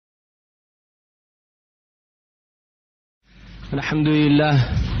Alhamdulillah,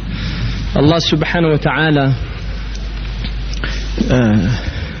 Allah subhanahu wa ta'ala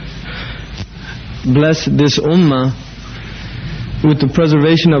blessed this ummah with the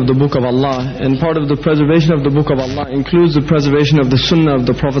preservation of the book of Allah. And part of the preservation of the book of Allah includes the preservation of the sunnah of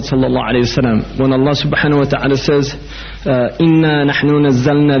the Prophet sallallahu alaihi wasallam. When Allah subhanahu wa ta'ala says, "Inna nahnu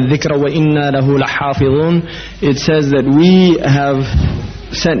nazzalna dhikra wa inna lahu lahafidhun," it says that we have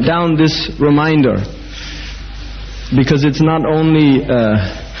sent down this reminder, because it's not only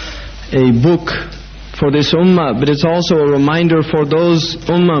a book for this ummah, but it's also a reminder for those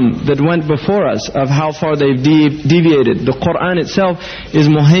ummah that went before us of how far they've deviated. The Quran itself is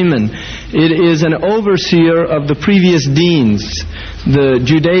muhaymin. It is an overseer of the previous deens, the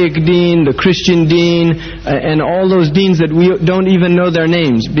Judaic deen, the Christian deen, and all those deens that we don't even know their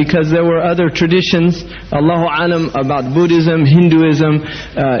names, because there were other traditions, Allahu alam, about Buddhism, Hinduism,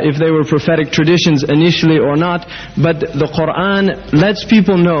 if they were prophetic traditions initially or not. But the Quran lets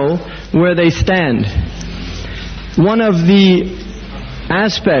people know where they stand. One of the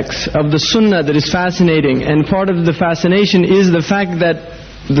aspects of the sunnah that is fascinating, and part of the fascination is the fact that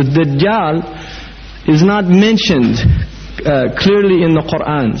the Dajjal is not mentioned clearly in the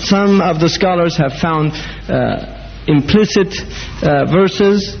Quran. Some of the scholars have found implicit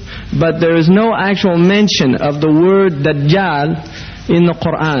verses, but there is no actual mention of the word Dajjal in the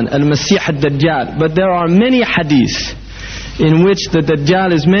Quran, Al-Masih al-Dajjal. But there are many hadiths in which the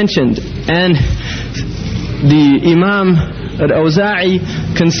Dajjal is mentioned, and the Imam al-Awza'i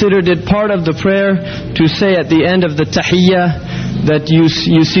considered it part of the prayer to say at the end of the tahiyyah that you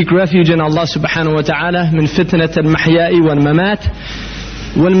seek refuge in Allah subhanahu wa ta'ala min fitnat al-mahya'i wal-mamat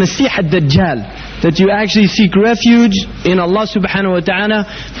wal-Masih al-Dajjal, that you actually seek refuge in Allah subhanahu wa ta'ala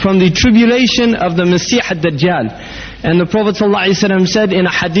from the tribulation of the Masih al-Dajjal. And the Prophet ﷺ said in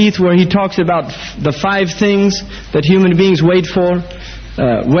a hadith where he talks about the 5 things that human beings wait for: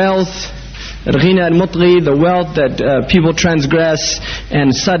 wealth, al-ghina al-mutghi, the wealth that people transgress,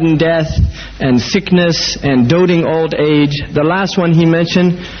 and sudden death, and sickness, and doting old age. The last one he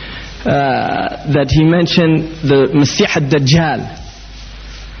mentioned, the Masih al-Dajjal.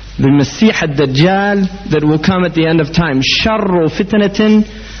 The Masih al-Dajjal that will come at the end of time. Sharru fitnatin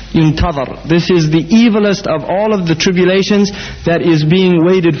yuntadhar. This is the evilest of all of the tribulations that is being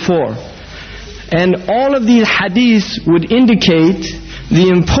waited for. And all of these hadiths would indicate the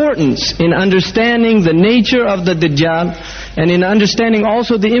importance in understanding the nature of the Dajjal, and in understanding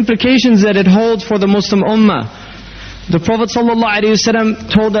also the implications that it holds for the Muslim Ummah. The Prophet ﷺ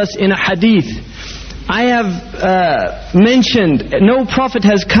told us in a hadith, I have mentioned, no prophet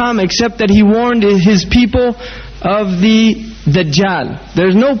has come except that he warned his people of the Dajjal.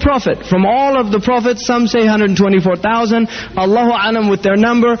 There's no prophet. From all of the prophets, some say 124,000, Allahu alam with their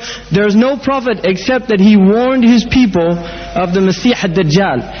number. There's no prophet except that he warned his people of the Masih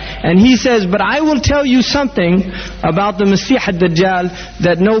al-Dajjal. And he says, but I will tell you something about the Masih al-Dajjal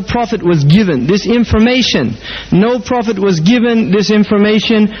that no prophet was given. This information, no prophet was given this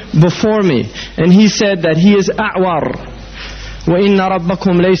information before me. And he said that he is a'war. وَإِنَّ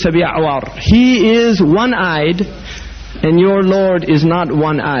رَبَّكُمْ لَيْسَ بِأَعْوَارٍ. He is one-eyed, and your Lord is not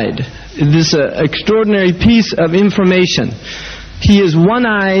one-eyed. This is an extraordinary piece of information. He is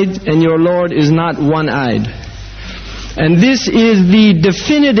one-eyed, and your Lord is not one-eyed. And this is the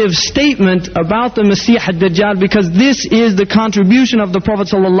definitive statement about the Masih al-Dajjal, because this is the contribution of the Prophet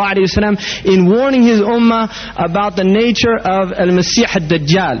ﷺ in warning his ummah about the nature of al-Masih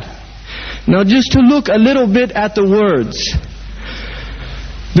al-Dajjal. Now just to look a little bit at the words.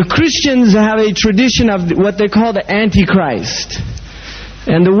 The Christians have a tradition of what they call the Antichrist.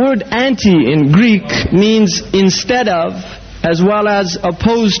 And the word anti in Greek means instead of, as well as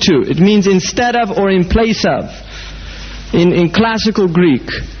opposed to. It means instead of or in place of, in classical Greek.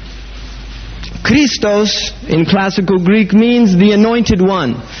 Christos in classical Greek means the anointed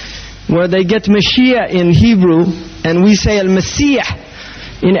one, where they get Mashiach in Hebrew, and we say al-Masih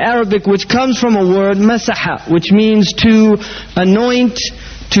in Arabic, which comes from a word masaha, which means to anoint,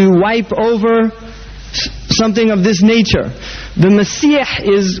 to wipe over, something of this nature. The Masih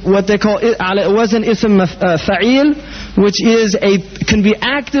is what they call, it was an ism fa'il, which can be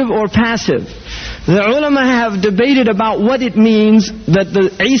active or passive. The ulama have debated about what it means that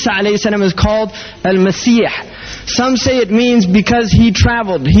the Isa a.s. is called al-Masih. Some say it means because he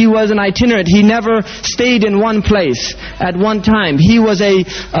traveled, he was an itinerant, he never stayed in one place at one time. He was a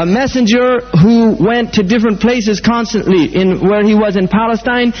messenger who went to different places constantly. Where he was in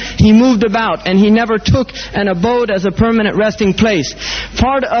Palestine, he moved about, and he never took an abode as a permanent resting place.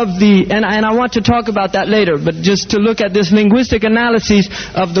 Part of the, and I want to talk about that later, but just to look at this linguistic analysis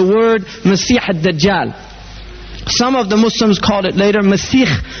of the word Masih al-Dajjal. Some of the Muslims called it later Masih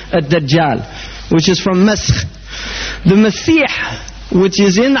ad-Dajjal, which is from Maskh. The Masih, which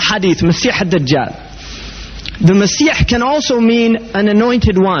is in the hadith, Masih ad-Dajjal. The Masih can also mean an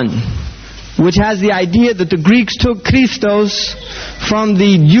anointed one, which has the idea that the Greeks took Christos from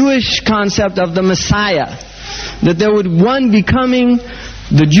the Jewish concept of the Messiah. That there would one be coming,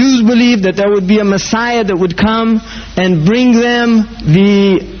 the Jews believed that there would be a Messiah that would come and bring them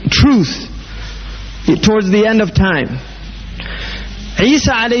the truth towards the end of time.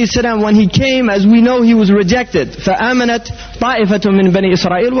 Isa alayhi salam, when he came, as we know, he was rejected. فَآمَنَتْ طَائِفَةٌ مِّن بَنِي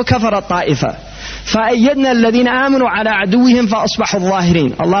إِسْرَائِيلَ وَكَفَرَتْ طَائِفَةٌ فَأَيَّدْنَا الَّذِينَ آمَنُوا عَلَىٰ عَدُوِّهِمْ فَأَصْبَحُوا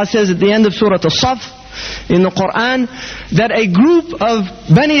الظَّاهِرِينَ. Allah says at the end of Surah As-Saff in the Quran that a group of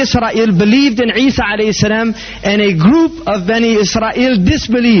Bani Israel believed in Isa alayhi salam, and a group of Bani Israel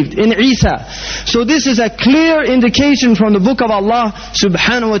disbelieved in Isa. So this is a clear indication from the book of Allah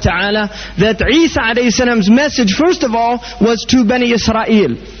subhanahu wa ta'ala that Isa alayhi salam's message, first of all, was to Bani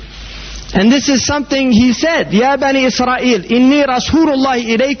Israel. And this is something he said, Ya Bani Israel, inni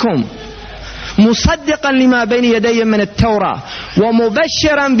Rasulullahi ilaykum مصدقا لما بين يدي من التوراة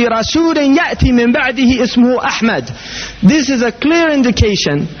ومبشرا برسول يأتي من بعده اسمه أحمد. This is a clear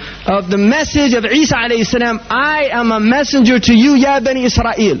indication of the message of Isa alayhi salam. I am a messenger to you, Ya Bani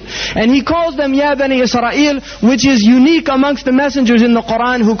Israel. And he calls them Ya Bani Israel, which is unique amongst the messengers in the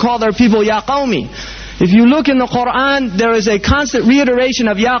Quran who call their people Ya Qawmi. If you look in the Quran, there is a constant reiteration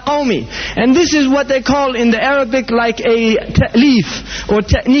of Ya Qawmi. And this is what they call in the Arabic like a ta'lif or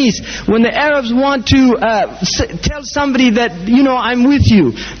ta'nis. When the Arabs want to tell somebody that, you know, I'm with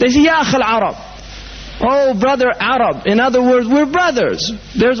you, they say Ya Akhal Arab. Oh, brother Arab. In other words, we're brothers.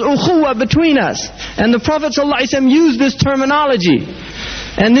 There's ukhuwa between us. And the Prophet ﷺ used this terminology.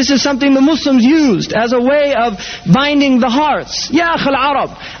 And this is something the Muslims used as a way of binding the hearts. Ya Akhal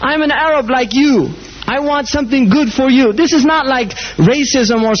Arab. I'm an Arab like you. I want something good for you. This is not like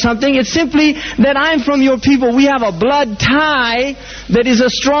racism or something. It's simply that I'm from your people. We have a blood tie that is a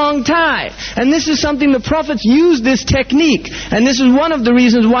strong tie. And this is something the prophets used this technique. And this is one of the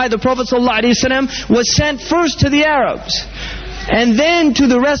reasons why the Prophet ﷺ was sent first to the Arabs and then to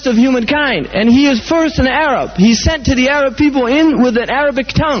the rest of humankind. And he is first an Arab. He's sent to the Arab people in with an Arabic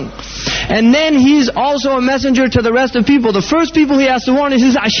tongue. And then he's also a messenger to the rest of people. The first people he has to warn is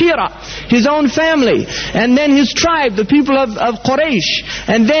his ashira, his own family. And then his tribe, the people of Quraysh.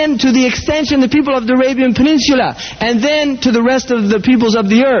 And then to the extension, the people of the Arabian Peninsula. And then to the rest of the peoples of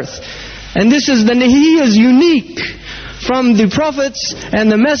the earth. And this is he is unique from the prophets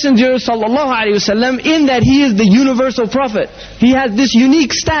and the messengers sallallahu alaihi wasallam in that he is the universal prophet. He has this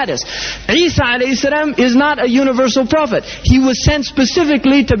unique status. Isa alayhi salam is not a universal prophet. He was sent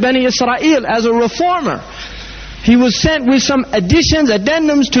specifically to Bani Israel as a reformer. He was sent with some additions,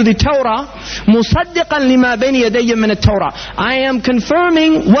 addendums to the Torah. مُصَدِّقًا لِمَا بَيْنِ يَدَيَّ مِنَ التَّوْرَةِ. I am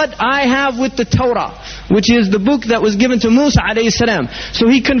confirming what I have with the Torah, which is the book that was given to Musa alayhi salam. So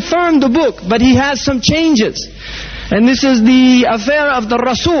he confirmed the book, but he has some changes. And this is the affair of the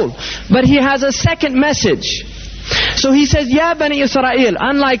Rasul. But he has a second message. So he says, Ya Bani Israel,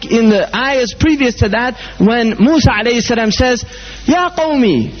 unlike in the ayahs previous to that, when Musa alayhi salam says, Ya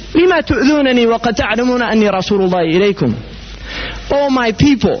Qawmi, lima tu'dhunani wa qad ta'lamuna anni Rasulullah ilaykum. Oh my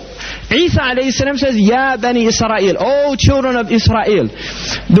people. Isa alayhi salam says, Ya Bani Israel, oh children of Israel.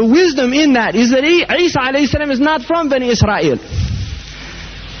 The wisdom in that is that Isa alayhi salam is not from Bani Israel.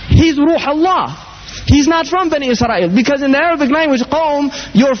 He's Ruh Allah. He's not from Bani Israel. Because in the Arabic language, Qawm,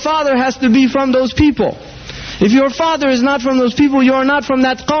 your father has to be from those people. If your father is not from those people, you are not from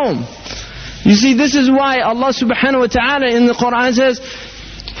that Qawm. You see, this is why Allah subhanahu wa ta'ala in the Quran says,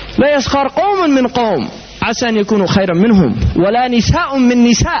 لا يسخر قوم من قوم عسى أن يكونوا خيرا منهم ولا نساء من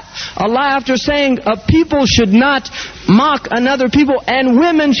نساء. Allah, after saying a people should not mock another people and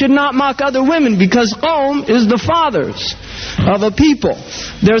women should not mock other women, because Qawm is the fathers of a people.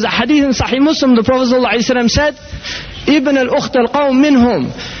 There's a hadith in Sahih Muslim, the Prophet ﷺ said, Ibn al-Ukht al-Qawm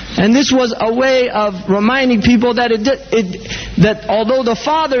minhum. And this was a way of reminding people that that although the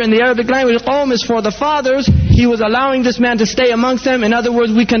father in the Arabic language, Qawm, is for the fathers, he was allowing this man to stay amongst them. In other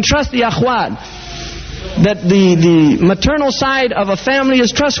words, we can trust the akhwad, that the maternal side of a family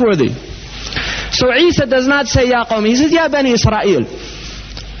is trustworthy. So Isa does not say Ya Qawm, he says Ya Bani Israel.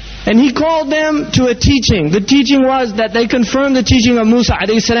 And he called them to a teaching. The teaching was that they confirmed the teaching of Musa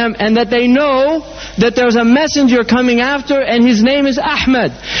alayhi salam, and that they know that there's a messenger coming after, and his name is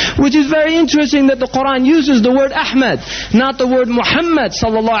Ahmad. Which is very interesting that the Quran uses the word Ahmad, not the word Muhammad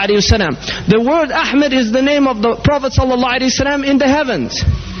sallallahu alayhi wasallam. The word Ahmad is the name of the Prophet sallallahu alayhi wasallam in the heavens.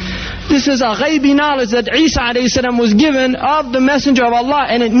 This is a ghaibi knowledge that Isa alayhi salam was given of the messenger of Allah,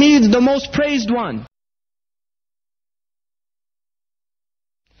 and it needs the most praised one.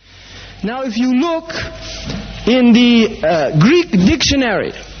 Now if you look in the Greek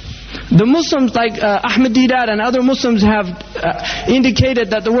dictionary, the Muslims like Ahmed Didat and other Muslims have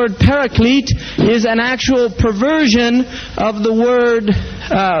indicated that the word paraclete is an actual perversion of the word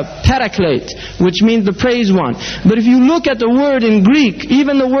paraclete, which means the praised one. But if you look at the word in Greek,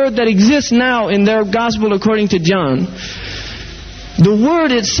 even the word that exists now in their gospel according to John, the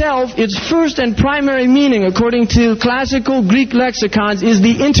word itself, its first and primary meaning according to classical Greek lexicons is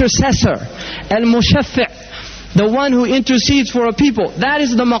the intercessor, al-mushaffi', the one who intercedes for a people. That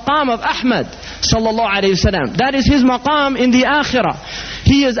is the maqam of Ahmad sallallahu alayhi wasallam. That is his maqam in the akhirah.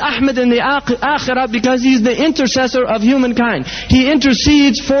 He is Ahmad in the akhirah because he is the intercessor of humankind. He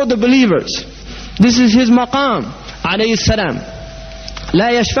intercedes for the believers. This is his maqam alayhi salam. لا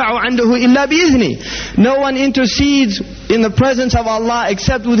يشفع عنده إلا بإذنه. No one intercedes in the presence of Allah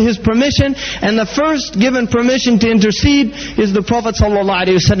except with His permission, and the first given permission to intercede is the Prophet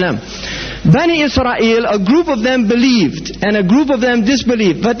ﷺ. Bani Israel, a group of them believed and a group of them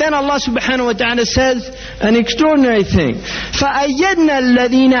disbelieved. But then Allah subhanahu wa ta'ala says an extraordinary thing. فَأَيَّدْنَا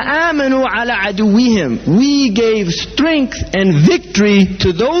الَّذِينَ آمَنُوا عَلَى عَدُوِّهِمْ. We gave strength and victory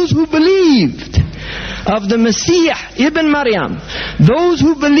to those who believed of the Messiah Ibn Maryam. Those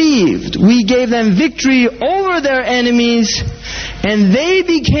who believed, we gave them victory over their enemies, and they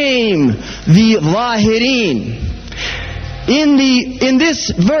became the Zahirin. In this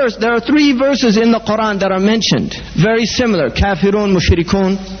verse, there are 3 verses in the Quran that are mentioned, very similar. Kafirun,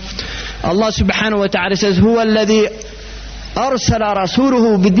 Mushrikun. Allah subhanahu wa ta'ala says, هُوَ الَّذِي أَرْسَلَ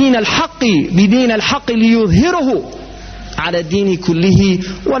رَسُولُهُ بِدِينَ الْحَقِّ لِيُظْهِرَهُ على الدين كله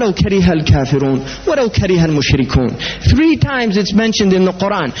ولو كره الكافرون ولو كره المشركون. 3 times it's mentioned in the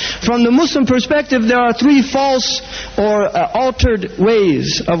Quran. From the Muslim perspective, there are 3 false or altered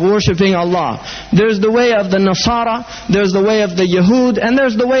ways of worshipping Allah. There's the way of the Nasara, there's the way of the Yahud, and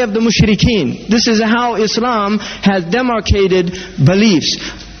there's the way of the Mushrikeen. This is how Islam has demarcated beliefs.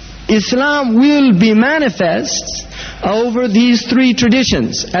 Islam will be manifest over these 3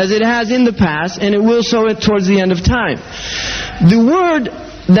 traditions, as it has in the past, and it will so towards the end of time. The word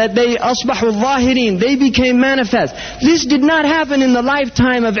that they asbahu zahirin, they became manifest. This did not happen in the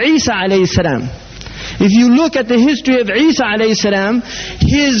lifetime of Isa alayhi salam. If you look at the history of Isa alayhi salam,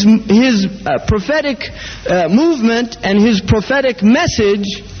 his prophetic movement and his prophetic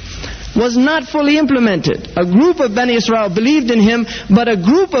message was not fully implemented. A group of Bani Israel believed in him, but a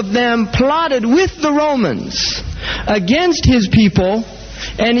group of them plotted with the Romans against his people,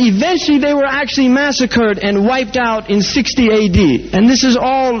 and eventually they were actually massacred and wiped out in 60 AD. And this is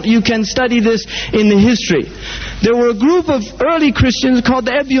all, you can study this in the history. There were a group of early Christians called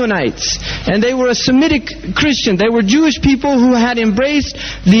the Ebionites, and they were a Semitic Christian. They were Jewish people who had embraced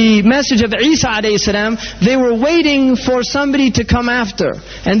the message of Isa alayhi salam. They were waiting for somebody to come after.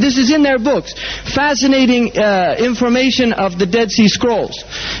 And this is in their books. Fascinating information of the Dead Sea Scrolls.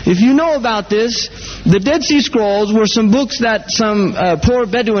 If you know about this, the Dead Sea Scrolls were some books that some poor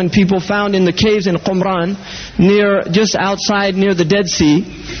Bedouin people found in the caves in Qumran, just outside near the Dead Sea.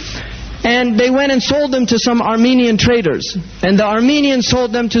 And they went and sold them to some Armenian traders. And the Armenians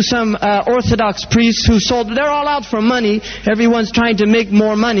sold them to some Orthodox priests who they're all out for money. Everyone's trying to make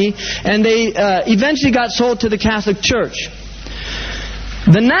more money. And they eventually got sold to the Catholic Church.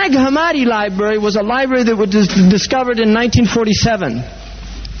 The Nag Hammadi library was a library that was discovered in 1947.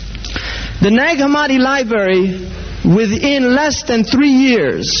 The Nag Hammadi library, within less than 3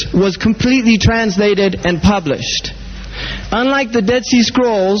 years, was completely translated and published. Unlike the Dead Sea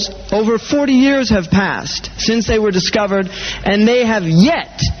Scrolls, over 40 years have passed since they were discovered, and they have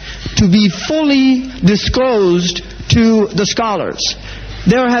yet to be fully disclosed to the scholars.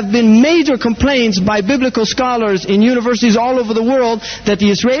 There have been major complaints by biblical scholars in universities all over the world that the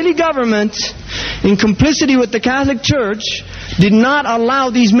Israeli government, in complicity with the Catholic Church, did not allow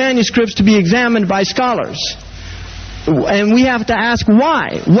these manuscripts to be examined by scholars. And we have to ask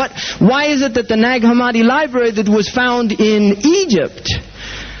why. Why is it that the Nag Hammadi library that was found in Egypt,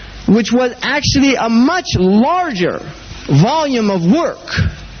 which was actually a much larger volume of work,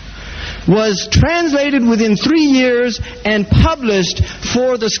 was translated within 3 years and published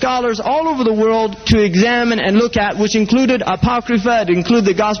for the scholars all over the world to examine and look at, which included Apocrypha, it included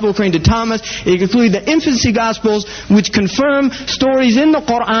the Gospel according to Thomas, it included the infancy Gospels, which confirm stories in the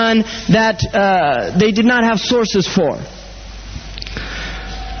Quran that they did not have sources for.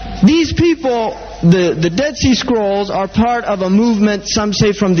 These people, the Dead Sea Scrolls, are part of a movement, some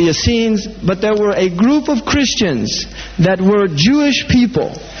say from the Essenes, but there were a group of Christians that were Jewish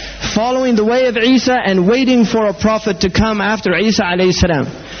people following the way of Isa and waiting for a prophet to come after Isa alayhi salam.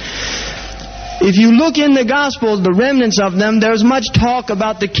 if you look in the Gospels, the remnants of them, there's much talk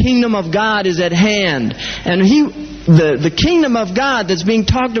about the kingdom of God is at hand. And the kingdom of God that's being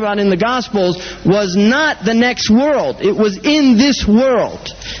talked about in the Gospels was not the next world. It was in this world.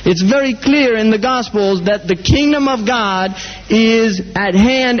 It's very clear in the Gospels that the kingdom of God is at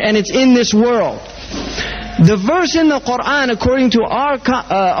hand and it's in this world. The verse in the Quran, according to our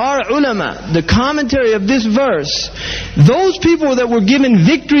ulama, the commentary of this verse, those people that were given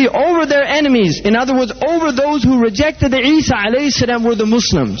victory over their enemies, in other words, over those who rejected Isa alayhi salam, were the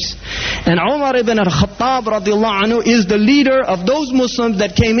Muslims. And Umar ibn al-Khattab radiallahu anhu is the leader of those Muslims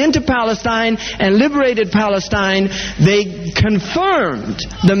that came into Palestine and liberated Palestine. They confirmed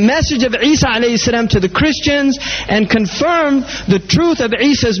the message of Isa alayhi salam to the Christians and confirmed the truth of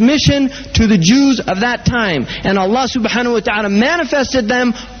Isa's mission to the Jews of that time. And Allah subhanahu wa ta'ala manifested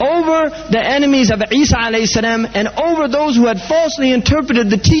them over the enemies of Isa alayhi salam and over those who had falsely interpreted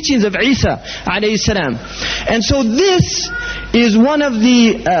the teachings of Isa alayhi salam. And so this is one of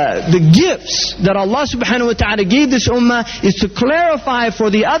the gifts that Allah subhanahu wa ta'ala gave this ummah, is to clarify for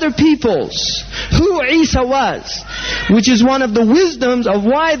the other peoples who Isa was, which is one of the wisdoms of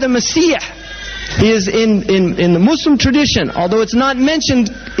why the Messiah is in the Muslim tradition, although it's not mentioned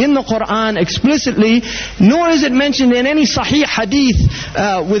in the Quran explicitly, nor is it mentioned in any sahih hadith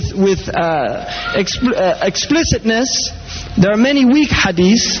with explicitness. There are many weak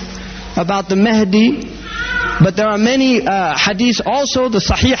hadiths about the Mahdi, but there are many hadiths also, the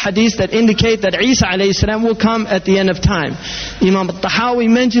sahih hadiths, that indicate that Isa alayhi salam will come at the end of time. Imam al-Tahawi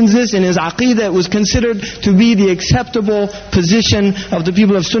mentions this in his Aqidah. It was considered to be the acceptable position of the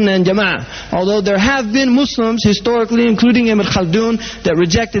people of Sunnah and Jama'ah. Although there have been Muslims historically, including Ibn Khaldun, that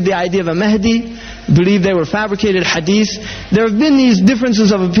rejected the idea of a Mahdi, believe they were fabricated hadiths. There have been these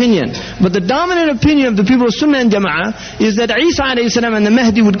differences of opinion. But the dominant opinion of the people of Sunnah and Jama'ah is that Isa alayhi salam and the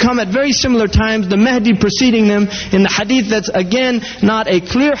Mahdi would come at very similar times, the Mahdi preceding them. In the hadith that's again not a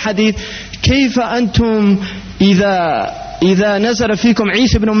clear hadith, كيف أنتم إذا نزل فيكم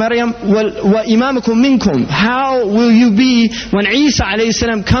عيسى بن مريم وإمامكم منكم. How will you be when Isa alayhi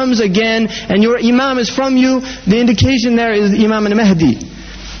salam comes again and your Imam is from you? The indication there is Imam al-Mahdi.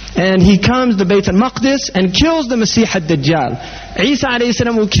 And he comes to Bayt al-Maqdis and kills the Masih al-Dajjal. Isa alayhi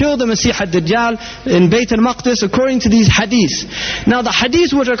salam will kill the Masih al-Dajjal in Bayt al-Maqdis according to these hadiths. Now the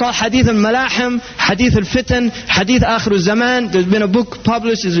hadiths which are called Hadith al-Malahim, Hadith al-Fitan, Hadith Akhir al-Zaman, there's been a book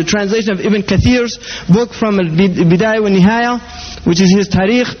published, is a translation of Ibn Kathir's book from Al-Bidayah wa Nihaya, which is his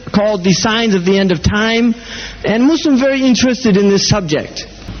Tariq, called The Signs of the End of Time. And Muslims very interested in this subject.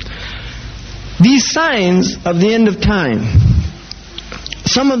 These signs of the end of time,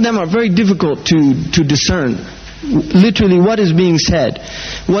 some of them are very difficult to discern. Literally, what is being said?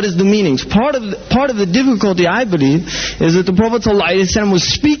 What is the meanings? Part of the difficulty, I believe, is that the Prophet ﷺ was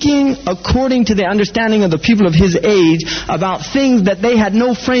speaking according to the understanding of the people of his age about things that they had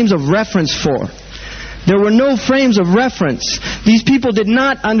no frames of reference for. There were no frames of reference. These people did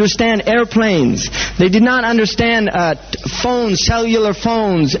not understand airplanes. They did not understand phones, cellular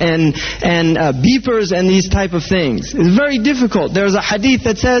phones, and beepers and these type of things. It's very difficult. There's a hadith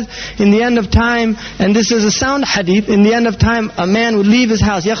that says, in the end of time, and this is a sound hadith, in the end of time, a man would leave his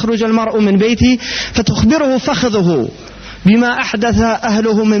house. يَخْرُجَ الْمَرْءُ مِنْ بَيْتِهِ فَتُخْبِرُهُ فَخَذُهُ بِمَا أَحْدَثَ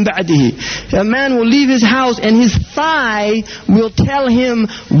أَهْلُهُ مِنْ بَعْدِهِ. A man will leave his house and his thigh will tell him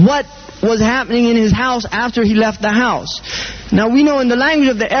what was happening in his house after he left the house. Now we know in the language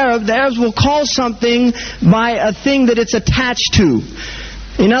of the Arabs will call something by a thing that it's attached to.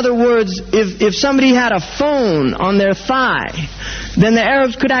 In other words, if somebody had a phone on their thigh, then the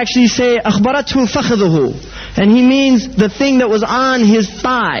Arabs could actually say أخبرته فخذه, and he means the thing that was on his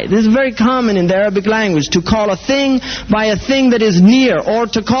thigh. This is very common in the Arabic language, to call a thing by a thing that is near, or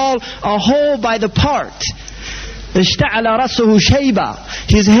to call a whole by the part. اشتعل رأسه شيبة.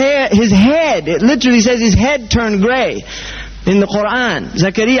 His head, it literally says his head turned grey in the Quran,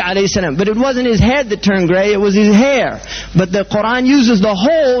 Zakaria alayhi salam. But it wasn't his head that turned grey, it was his hair. But the Quran uses the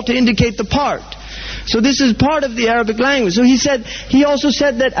whole to indicate the part. So this is part of the Arabic language. So he also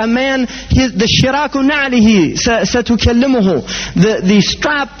said that a man, the shiraku na'lihi satukallimuhu, the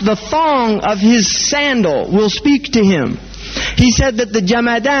strap, the thong of his sandal will speak to him. He said that the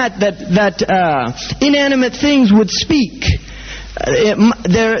jamadat, that inanimate things would speak.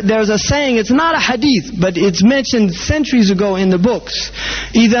 There's a saying, it's not a hadith, but it's mentioned centuries ago in the books.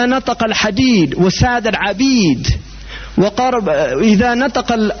 إِذَا نَطَقَ الْحَدِيدُ وَسَادَ الْعَبِيدُ إذا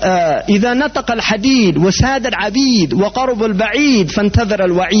نطق الحديد وساد العبيد وقرب البعيد فانتظر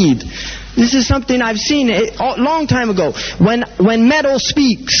الوعيد. This is something I've seen a long time ago. When metal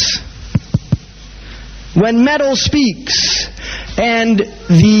speaks, and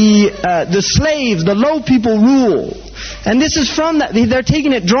the the slaves, the low people rule. And this is from that, they're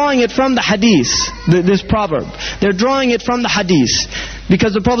taking it, drawing it from the hadith, this proverb. They're drawing it from the hadith.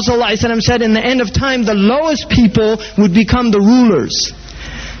 Because the Prophet ﷺ said in the end of time, the lowest people would become the rulers.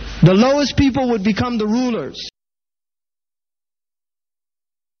 The lowest people would become the rulers.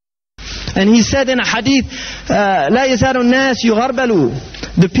 And he said in a hadith, لا يزال الناس يغربلوا.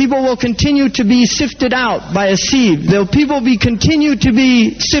 The people will continue to be sifted out by a sieve. The people will continue to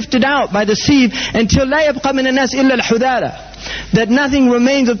be sifted out by the sieve until لا يبقى من الناس إلا الحذارة. That nothing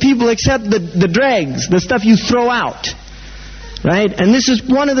remains of people except the dregs, the stuff you throw out. Right? And this is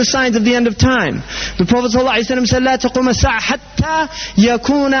one of the signs of the end of time. The Prophet ﷺ said, لا تقوم الساعة حتى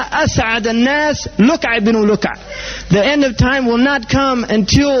يكون أسعد الناس لكع بن لكع. The end of time will not come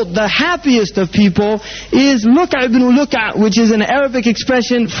until the happiest of people is لكع بن لكع, which is an Arabic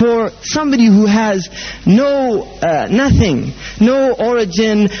expression for somebody who has nothing, no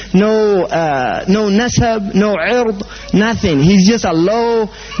origin, no nasab, no ird, nothing. He's just a low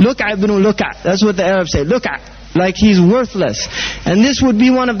لكع بن لكع. That's what the Arabs say, لكع. Like he's worthless. And this would be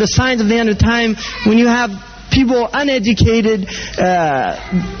one of the signs of the end of time, when you have people uneducated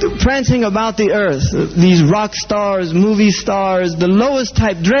prancing about the earth. These rock stars, movie stars, the lowest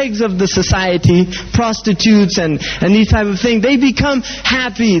type dregs of the society, prostitutes and these type of things. They become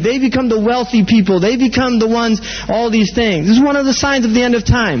happy. They become the wealthy people. They become the ones, all these things. This is one of the signs of the end of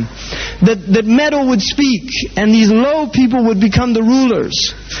time. That metal would speak and these low people would become the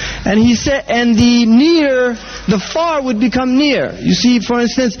rulers. And he said, and the far would become near. You see, for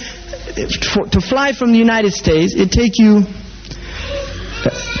instance, to fly from the United States, it take you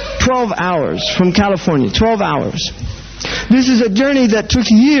 12 hours from California, 12 hours. This is a journey that took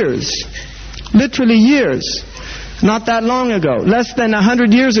years, literally years, not that long ago, less than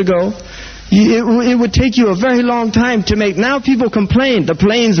 100 years ago. It would take you a very long time to make. Now people complain, the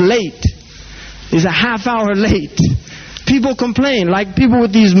plane's late, it's a half hour late. People complain, like people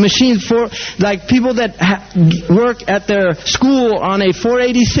with these machines, like people that work at their school on a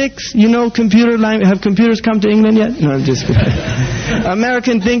 486, you know, computer line. Have computers come to England yet? No, I'm just kidding.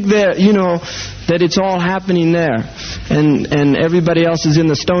 Americans think that, you know, that it's all happening there, and everybody else is in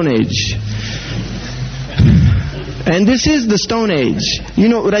the Stone Age. And this is the Stone Age. You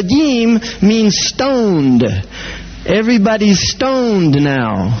know, rajim means stoned. Everybody's stoned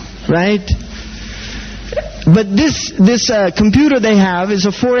now, right? But this computer they have is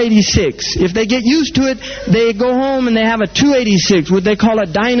a 486. If they get used to it, they go home and they have a 286, what they call a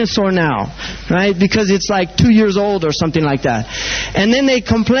dinosaur now, right? Because it's like 2 years old or something like that. And then they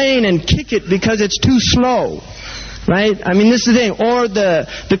complain and kick it because it's too slow. Right? I mean, this is the thing. Or the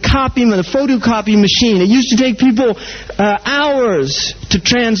photocopy machine. It used to take people hours to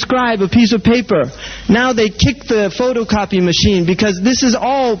transcribe a piece of paper. Now they kick the photocopy machine because this is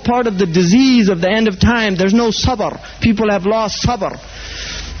all part of the disease of the end of time. There's no sabr. People have lost sabr.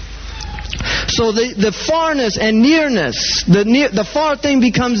 So the farness and nearness, the far thing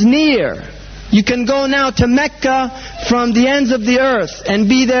becomes near. You can go now to Mecca from the ends of the earth and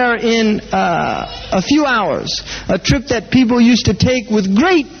be there in a few hours. A trip that people used to take with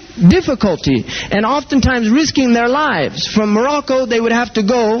great difficulty and oftentimes risking their lives. From Morocco they would have to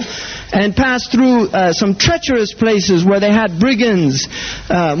go and pass through some treacherous places where they had brigands,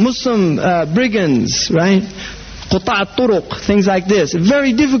 Muslim brigands, right? Quta'a turuq, things like this.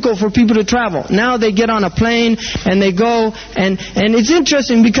 Very difficult for people to travel. Now they get on a plane and they go, and it's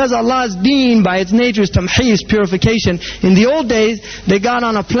interesting because Allah's deen by its nature is tamheez, purification. In the old days, they got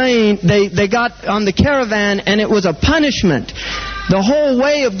on a plane, they got on the caravan and it was a punishment. The whole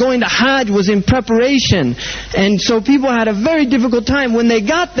way of going to Hajj was in preparation. And so people had a very difficult time. When they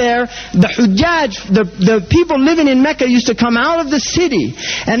got there, the Hujjaj, the people living in Mecca used to come out of the city.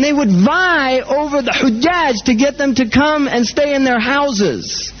 And they would vie over the Hujjaj to get them to come and stay in their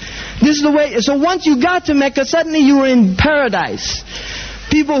houses. This is the way. So once you got to Mecca, suddenly you were in paradise.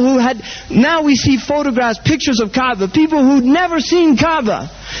 People who had, now we see photographs, pictures of Kaaba. People who'd never seen Kaaba.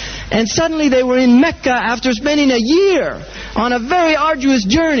 And suddenly they were in Mecca after spending a year on a very arduous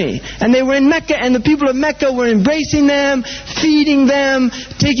journey. And they were in Mecca and the people of Mecca were embracing them, feeding them,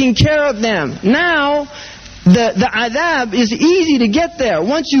 taking care of them. Now, the adab is easy to get there.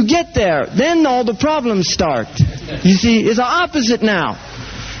 Once you get there, then all the problems start. You see, it's the opposite now.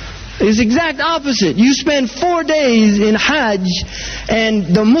 It's the exact opposite. You spend 4 days in Hajj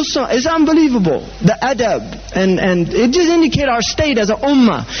and the Muslim, it's unbelievable. The adab. And it just indicates our state as a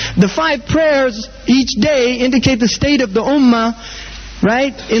ummah. The 5 prayers each day indicate the state of the ummah,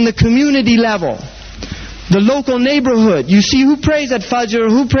 right? In the community level. the local neighborhood. You see who prays at Fajr,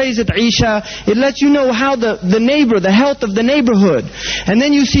 who prays at Isha. It lets you know how the neighbor, the health of the neighborhood. And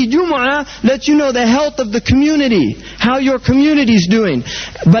then you see Jumu'ah, lets you know the health of the community, how your community is doing.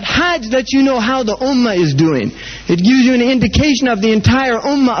 But Hajj lets you know how the Ummah is doing. It gives you an indication of the entire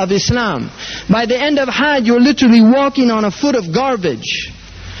Ummah of Islam. By the end of Hajj, you're literally walking on a foot of garbage.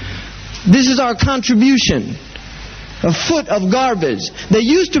 This is our contribution. A foot of garbage. They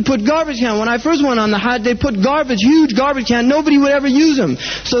used to put garbage can. When I first went on the Hajj, they put garbage, huge garbage can. Nobody would ever use them.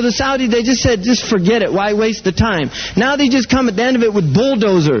 So the Saudis, they just said, just forget it. Why waste the time? Now they just come at the end of it with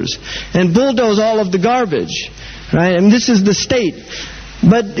bulldozers and bulldoze all of the garbage. Right? And this is the state.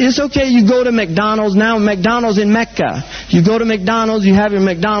 But it's okay, you go to McDonald's. Now McDonald's in Mecca. You go to McDonald's, you have your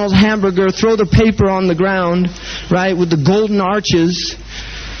McDonald's hamburger, throw the paper on the ground, right, with the golden arches.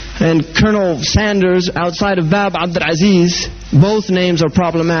 And Colonel Sanders outside of Bab Abdul Aziz. Both names are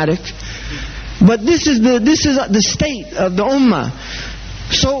problematic. But this is the state of the Ummah.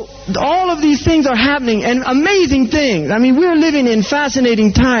 So all of these things are happening, and amazing things. I mean, we're living in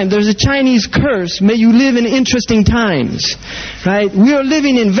fascinating times. There's a Chinese curse, may you live in interesting times. Right? We are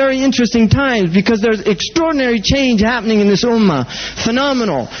living in very interesting times because there's extraordinary change happening in this Ummah.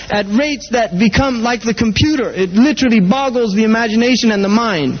 Phenomenal. At rates that become like the computer. It literally boggles the imagination and the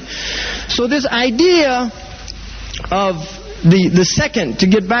mind. So this idea of the second, to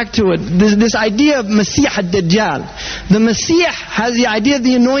get back to it, this idea of Masih ad-Dajjal. The Masih has the idea of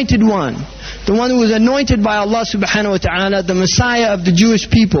the anointed one. The one who was anointed by Allah subhanahu wa ta'ala, the Messiah of the Jewish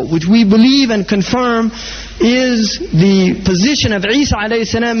people, which we believe and confirm is the position of Isa alayhi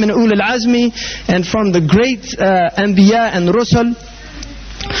salam min ulul azmi, and from the great Anbiya and Rusul,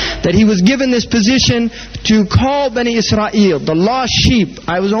 that he was given this position to call Bani Israel, the lost sheep.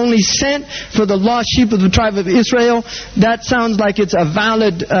 I was only sent for the lost sheep of the tribe of Israel. That sounds like it's a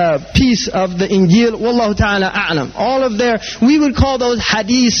valid piece of the Injil. Wallahu ta'ala a'lam. All of we would call those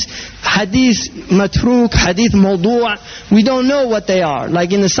hadith matruk, hadith mawdu'. We don't know what they are.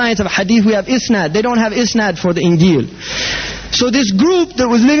 Like in the science of hadith we have isnad. They don't have isnad for the Injil. So this group that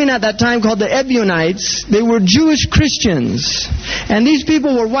was living at that time called the Ebionites, they were Jewish Christians. And these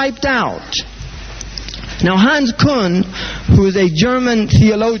people were wiped out. Now Hans Kuhn, who is a German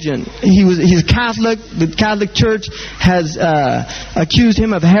theologian, he's Catholic. The Catholic Church has accused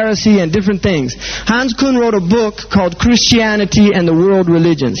him of heresy and different things. Hans Kuhn wrote a book called Christianity and the World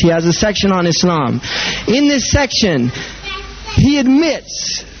Religions. He has a section on Islam. In this section, he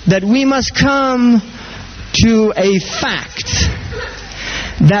admits that we must come to a fact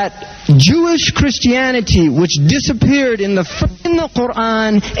that Jewish Christianity, which disappeared in the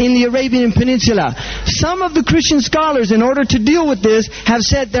Quran in the Arabian Peninsula, some of the Christian scholars, in order to deal with this, have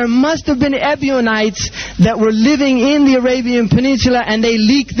said there must have been Ebionites that were living in the Arabian Peninsula, and they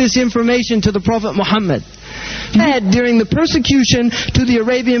leaked this information to the Prophet Muhammad. During the persecution to the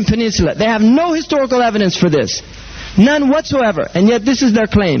Arabian Peninsula. They have no historical evidence for this. None whatsoever. And yet this is their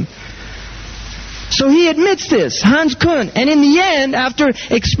claim. So he admits this, Hans Kuhn. And in the end, after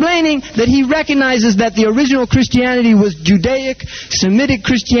explaining that he recognizes that the original Christianity was Judaic, Semitic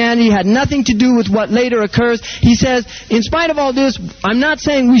Christianity, had nothing to do with what later occurs, he says, in spite of all this, I'm not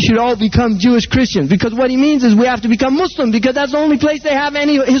saying we should all become Jewish Christians, because what he means is we have to become Muslim, because that's the only place they have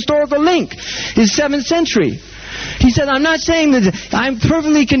any historical link, is 7th century. He said, I'm not saying that I'm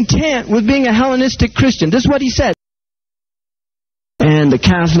perfectly content with being a Hellenistic Christian. This is what he said. And the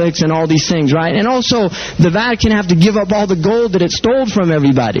Catholics and all these things, right? And also, the Vatican have to give up all the gold that it stole from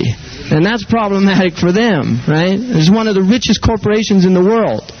everybody. And that's problematic for them, right? It's one of the richest corporations in the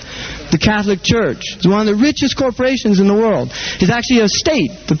world. The Catholic Church is one of the richest corporations in the world. It's actually a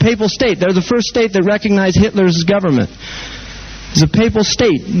state, the papal state. They're the first state that recognized Hitler's government. It's a papal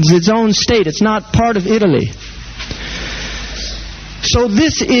state. It's its own state. It's not part of Italy. So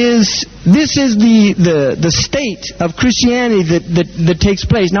this is the state of Christianity that takes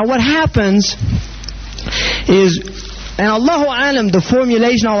place. Now what happens is, and Allahu Alam, the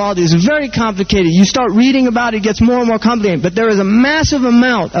formulation of all this is very complicated. You start reading about it, it gets more and more complicated. But there is a massive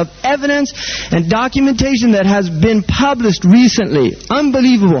amount of evidence and documentation that has been published recently.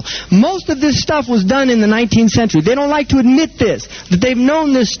 Unbelievable. Most of this stuff was done in the 19th century. They don't like to admit this, that they've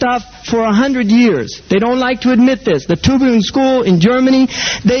known this stuff for 100 years. They don't like to admit this. The Tübingen School in Germany,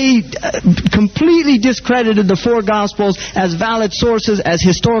 they completely discredited the four Gospels as valid sources, as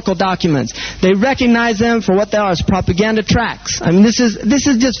historical documents. They recognize them for what they are, as propaganda propaganda tracts. I mean, this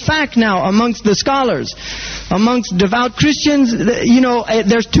is just fact now amongst the scholars. Amongst devout Christians,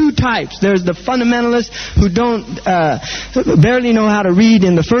 there's two types. There's the fundamentalists who don't barely know how to read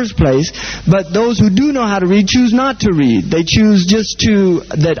in the first place, but those who do know how to read choose not to read. They choose just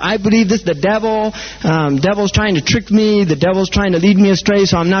that I believe this, the devil, devil's trying to trick me, the devil's trying to lead me astray,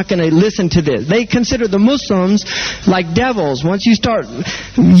 so I'm not going to listen to this. They consider the Muslims like devils. Once you start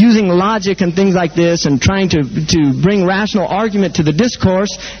using logic and things like this and trying to bring rational argument to the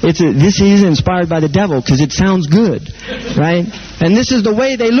discourse, this is inspired by the devil because it sounds good, right? And this is the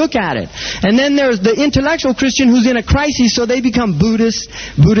way they look at it. And then there's the intellectual Christian who's in a crisis, so they become Buddhist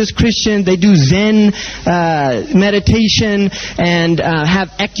Christian. They do Zen meditation and have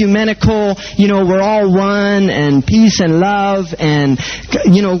ecumenical, we're all one and peace and love and,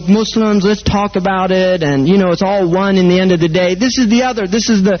 Muslims, let's talk about it and, it's all one in the end of the day. This is the other. This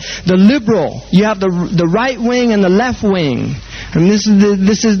is the liberal. You have the right wing and the left wing. And this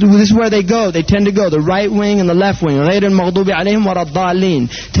is where they go. They tend to go, the right wing and the left wing. غَيْرِ الْمَغْضُوبِ عَلَيْهِمْ وَلَا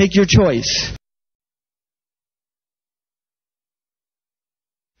الضَّالِّينَ. Take your choice.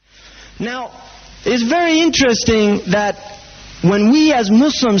 Now, it's very interesting that when we as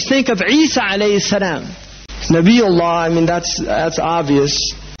Muslims think of Isa alayhi salam, Nabiullah, I mean that's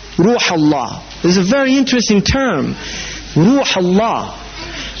obvious. Ruh Allah. This is a very interesting term. Ruh Allah.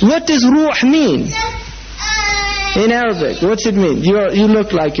 What does ruh mean? In Arabic, what's it mean? You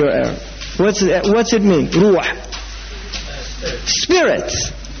look like you're Arab. What's it mean? Ruh. Spirit.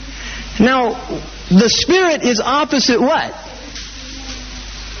 Now, the spirit is opposite what?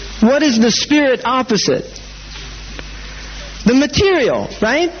 What is the spirit opposite? The material,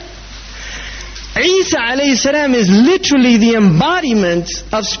 right? Isa alayhi salam is literally the embodiment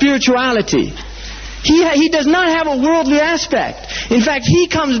of spirituality. He does not have a worldly aspect. In fact, he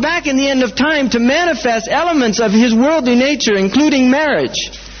comes back in the end of time to manifest elements of his worldly nature, including marriage.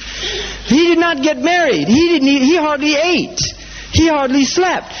 He did not get married. He hardly ate. He hardly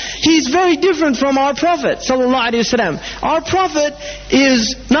slept. He's very different from our Prophet sallallahu alaihi wasallam. Our Prophet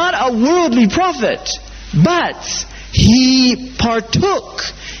is not a worldly prophet, but he partook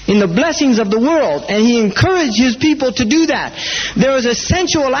in the blessings of the world, and he encouraged his people to do that. There is a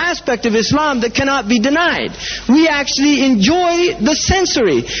sensual aspect of Islam that cannot be denied. We actually enjoy the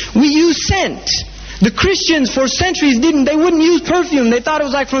sensory. We use scent. The Christians for centuries they wouldn't use perfume. They thought it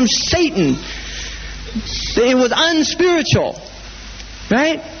was like from Satan. It was unspiritual.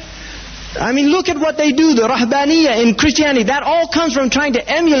 Right? I mean, look at what they do, the Rahbaniyya in Christianity. That all comes from trying to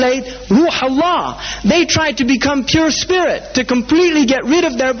emulate Ruh Allah. They try to become pure spirit, to completely get rid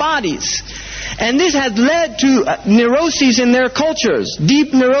of their bodies. And this has led to neuroses in their cultures.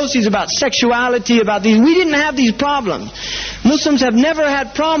 Deep neuroses about sexuality, about these. We didn't have these problems. Muslims have never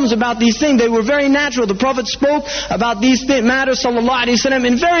had problems about these things. They were very natural. The Prophet spoke about these matters, sallallahu alaihi wasallam,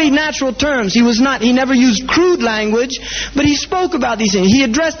 in very natural terms. He never used crude language, but he spoke about these things. He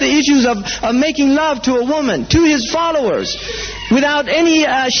addressed the issues of making love to a woman, to his followers, without any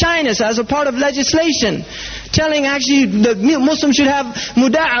shyness as a part of legislation. Telling actually the Muslims should have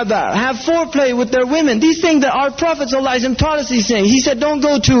muda'aba, have foreplay with their women. These things that our Prophet ﷺ taught us these things. He said, don't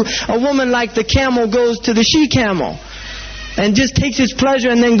go to a woman like the camel goes to the she-camel and just takes its pleasure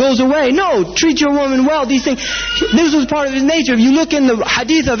and then goes away. No, treat your woman well. These things, this was part of his nature. If you look in the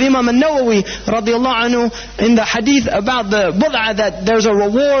hadith of Imam al-Nawawi radiallahu anhu, in the hadith about the bud'a, that there's a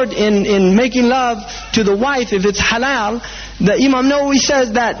reward in making love to the wife if it's halal, the Imam Nawawi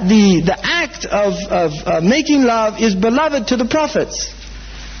says that the act of making love is beloved to the prophets.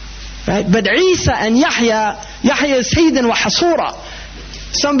 Right? But Isa and Yahya is Sayyidan wa Hasura.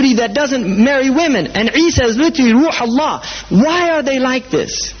 Somebody that doesn't marry women. And Isa is literally Ruh Allah. Why are they like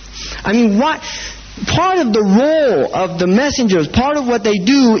this? I mean, why? Part of the role of the messengers, part of what they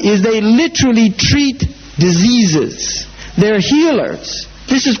do is they literally treat diseases. They're healers.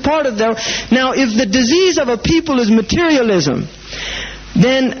 This is part of their... Now, if the disease of a people is materialism,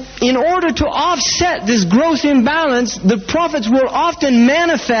 then in order to offset this gross imbalance, the prophets will often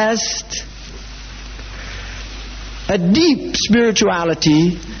manifest a deep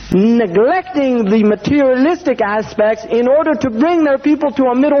spirituality, neglecting the materialistic aspects in order to bring their people to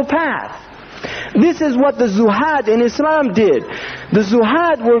a middle path. This is what the Zuhad in Islam did. The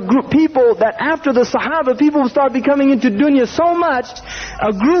Zuhad were people that after the Sahaba, people start becoming into dunya so much,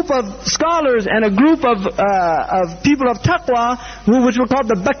 a group of scholars and a group of people of taqwa, which were called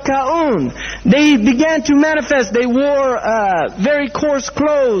the Bakka'un, they began to manifest. They wore very coarse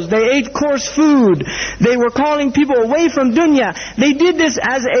clothes. They ate coarse food. They were calling people away from dunya. They did this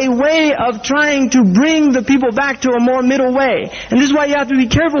as a way of trying to bring the people back to a more middle way. And this is why you have to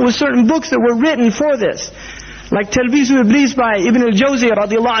be careful with certain books that were written for this. Like Talbisu Iblis by Ibn al-Jawzi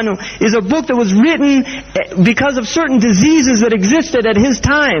radiallahu anhu is a book that was written because of certain diseases that existed at his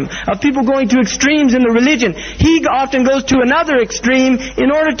time, of people going to extremes in the religion. He often goes to another extreme in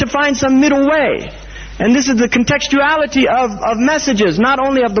order to find some middle way. And this is the contextuality of messages, not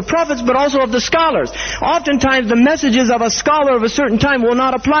only of the prophets, but also of the scholars. Oftentimes the messages of a scholar of a certain time will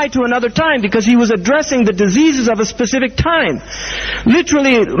not apply to another time, because he was addressing the diseases of a specific time.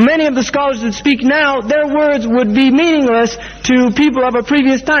 Literally, many of the scholars that speak now, their words would be meaningless to people of a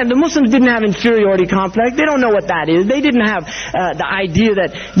previous time. The Muslims didn't have inferiority complex. They don't know what that is. They didn't have the idea that,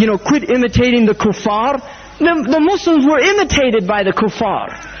 quit imitating the kuffar. The Muslims were imitated by the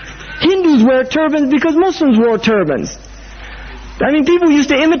kuffar. Hindus wear turbans because Muslims wore turbans. People used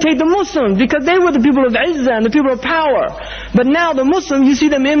to imitate the Muslims because they were the people of izzah and the people of power. But now the Muslims, you see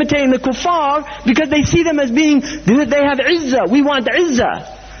them imitating the kuffar because they see them as being, they have izzah. We want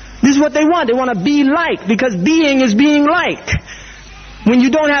izzah. This is what they want. They want to be like, because being is being like. When you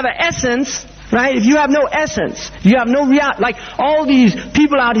don't have an essence, right? If you have no essence, you have no reality. Like all these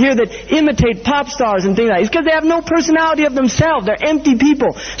people out here that imitate pop stars and things like that, it's because they have no personality of themselves. They're empty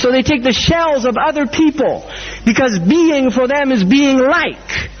people. So they take the shells of other people, because being for them is being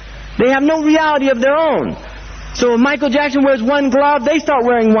like. They have no reality of their own. So if Michael Jackson wears one glove, they start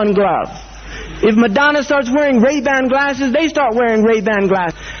wearing one glove. If Madonna starts wearing Ray-Ban glasses, they start wearing Ray-Ban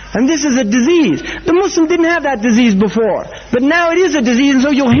glasses. And this is a disease. The Muslim didn't have that disease before. But now it is a disease, and so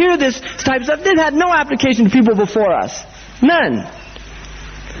you'll hear this type of stuff. This had no application to people before us. None.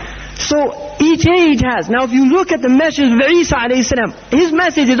 So each age has. Now if you look at the message of Isa alayhi salam, his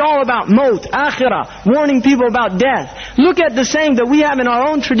message is all about maut, akhirah, warning people about death. Look at the saying that we have in our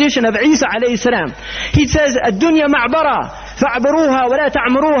own tradition of Isa alayhi salam. He says, "Ad-dunya ma'bara, fa'abaruha wa la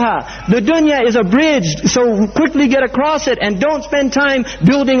ta'maruha." The dunya is a bridge, so quickly get across it and don't spend time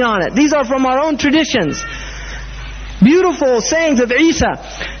building on it. These are from our own traditions. Beautiful sayings of Isa.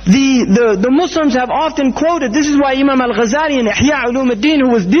 The Muslims have often quoted, this is why Imam al-Ghazali in Ihya Ulumuddin,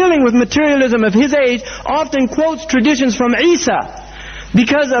 who was dealing with materialism of his age, often quotes traditions from Isa,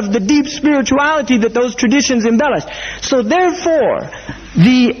 because of the deep spirituality that those traditions embellish. So therefore,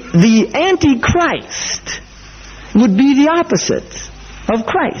 the Antichrist would be the opposite of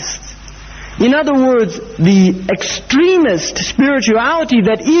Christ. In other words, the extremist spirituality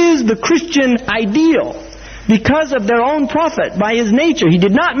that is the Christian ideal, because of their own prophet, by his nature. He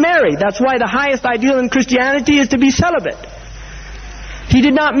did not marry. That's why the highest ideal in Christianity is to be celibate. He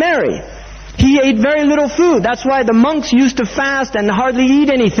did not marry. He ate very little food. That's why the monks used to fast and hardly eat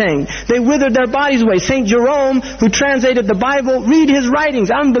anything. They withered their bodies away. St. Jerome, who translated the Bible, read his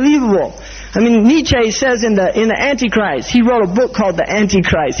writings. Unbelievable. Nietzsche says in the Antichrist, he wrote a book called The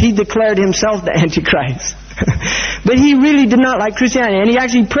Antichrist. He declared himself the Antichrist. But he really did not like Christianity, and he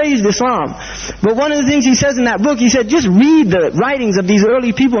actually praised Islam. But one of the things he says in that book, he said, just read the writings of these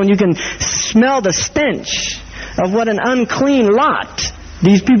early people and you can smell the stench of what an unclean lot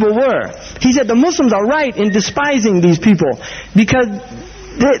these people were. He said the Muslims are right in despising these people, because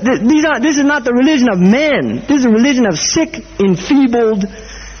this is not the religion of men. This is a religion of sick, enfeebled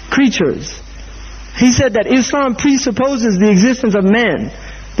creatures. He said that Islam presupposes the existence of men.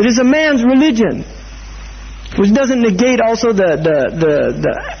 That it's a man's religion, which doesn't negate also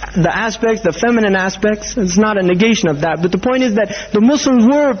the aspects, the feminine aspects. It's not a negation of that. But the point is that the Muslims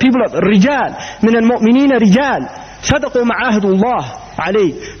were people of rijal, min al-mu'minina rijal, sadaqu ma'ahadullah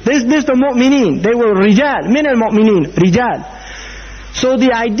alayh. This the mu'minin, they were rijal, min al-mu'minin, rijal. So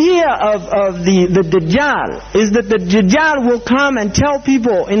the idea of the Dajjal is that the Dajjal will come and tell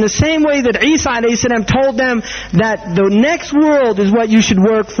people, in the same way that Isa a.s. told them that the next world is what you should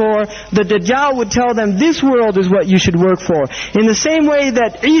work for, the Dajjal would tell them this world is what you should work for. In the same way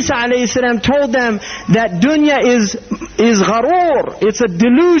that Isa a.s. told them that dunya is gharur, it's a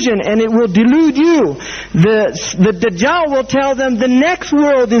delusion and it will delude you, the Dajjal will tell them the next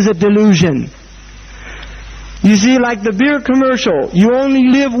world is a delusion. You see, like the beer commercial, you only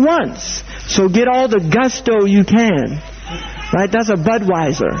live once, so get all the gusto you can. Right? That's a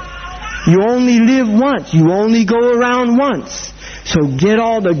Budweiser. You only live once. You only go around once. So get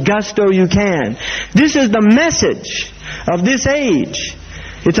all the gusto you can. This is the message of this age.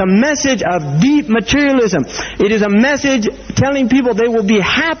 It's a message of deep materialism. It is a message telling people they will be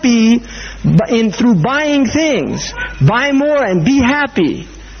happy through buying things. Buy more and be happy.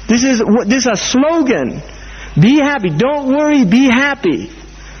 This is a slogan. Be happy. Don't worry, be happy.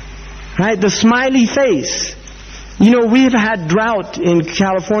 Right? The smiley face. We've had drought in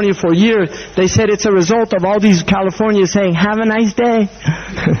California for years. They said it's a result of all these Californians saying, have a nice day.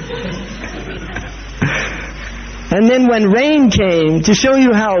 And then when rain came, to show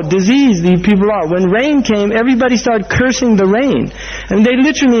you how diseased these people are, when rain came, everybody started cursing the rain. And they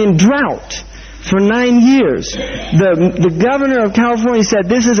literally in drought for 9 years. The governor of California said,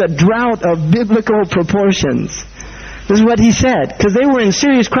 this is a drought of biblical proportions. This is what he said, because they were in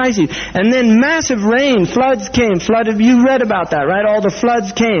serious crises. And then massive rain, floods came, you read about that, right? All the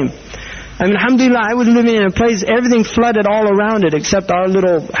floods came. I mean, alhamdulillah, I was living in a place, everything flooded all around it, except our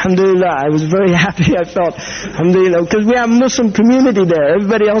little, alhamdulillah, I was very happy, I felt, alhamdulillah, because we have a Muslim community there.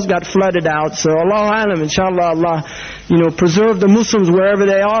 Everybody else got flooded out. So, Allahu Alam, inshallah, Allah, preserve the Muslims wherever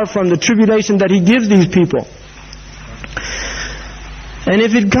they are from the tribulation that He gives these people. And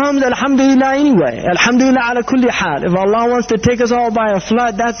if it comes, alhamdulillah anyway. Alhamdulillah ala kulli hal. If Allah wants to take us all by a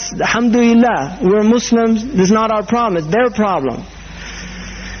flood, that's alhamdulillah. We're Muslims, this is not our problem, it's their problem.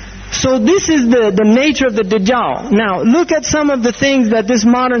 So this is the nature of the Dajjal. Now, look at some of the things that this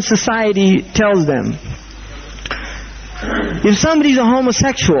modern society tells them. If somebody's a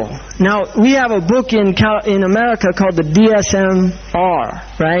homosexual, now we have a book in America called the DSM-R,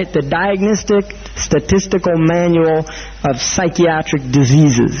 right? The Diagnostic Statistical Manual of Psychiatric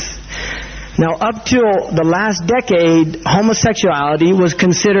Diseases. Now, up till the last decade, homosexuality was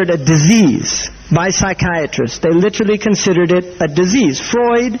considered a disease by psychiatrists. They literally considered it a disease.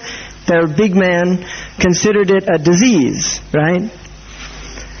 Freud, their big man, considered it a disease, right?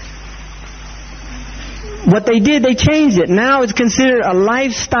 What they did, they changed it. Now it's considered a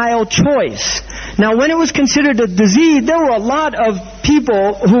lifestyle choice. Now, when it was considered a disease, there were a lot of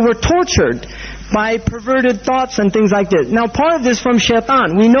people who were tortured by perverted thoughts and things like this. Now, part of this from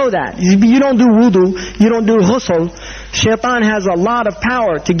shaitan, we know that. You don't do wudu, you don't do ghusl. Shaitan has a lot of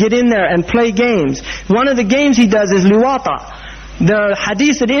power to get in there and play games. One of the games he does is liwata. There are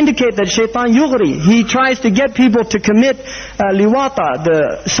hadiths that indicate that shaitan yughri. He tries to get people to commit liwata,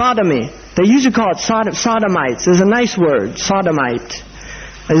 the sodomy. They usually call it sodomites. There's a nice word, sodomite.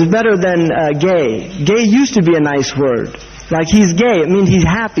 It's better than gay. Gay used to be a nice word. Like he's gay, it means he's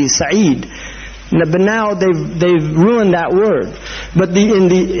happy, sa'id. But now they've ruined that word. But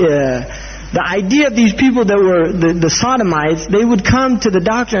the idea of these people that were the sodomites, they would come to the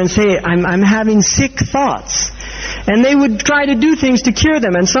doctor and say, I'm having sick thoughts. And they would try to do things to cure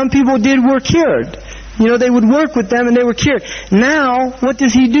them. And some people were cured. They would work with them and they were cured. Now, what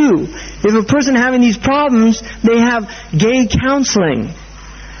does he do? If a person having these problems, they have gay counseling.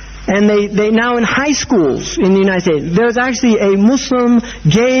 And they now in high schools in the United States, there's actually a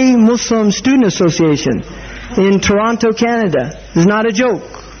gay Muslim student association in Toronto, Canada. It's not a joke.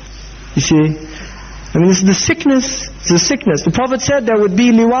 You see? I mean, this is the sickness. It's a sickness. The Prophet said there would be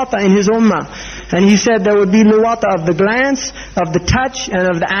liwata in his ummah. And he said there would be liwata of the glance, of the touch, and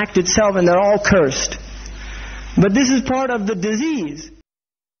of the act itself, and they're all cursed. But this is part of the disease.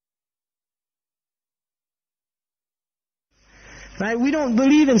 Right? We don't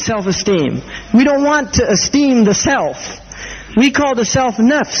believe in self-esteem. We don't want to esteem the self. We call the self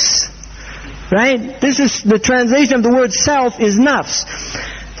nafs. Right? This is the translation of the word self is nafs.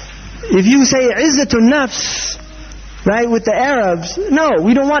 If you say izzatun nafs, right, with the Arabs, no,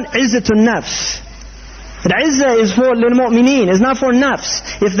 we don't want izzatun nafs. But izzah is for lil-mu'mineen, it's not for nafs.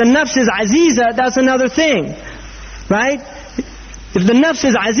 If the nafs is aziza, that's another thing. Right? If the nafs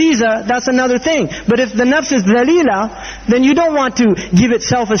is aziza, that's another thing. But if the nafs is dhalila, then you don't want to give it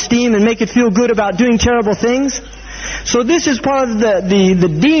self-esteem and make it feel good about doing terrible things. So this is part of the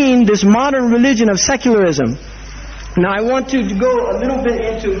deen, this modern religion of secularism. Now I want to go a little bit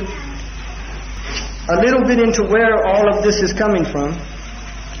into where all of this is coming from.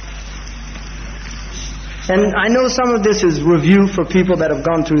 And I know some of this is review for people that have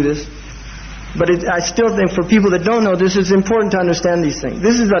gone through this. But I still think for people that don't know this, it's important to understand these things.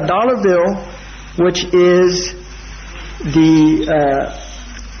 This is a dollar bill, which is the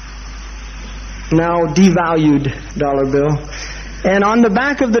now devalued dollar bill. And on the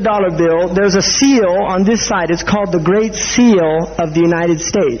back of the dollar bill, there's a seal on this side. It's called the Great Seal of the United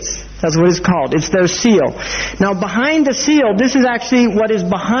States. That's what it's called. It's their seal. Now behind the seal, this is actually what is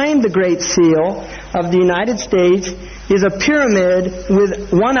behind the Great Seal of the United States, is a pyramid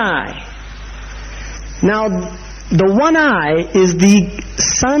with one eye. Now, the one eye is the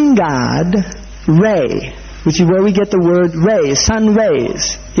sun god, Ray, which is where we get the word ray, sun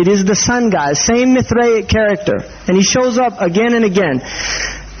rays. It is the sun god, same Mithraic character. And he shows up again and again.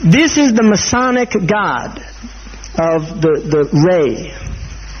 This is the Masonic god of the ray.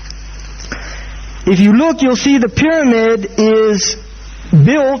 If you look, you'll see the pyramid is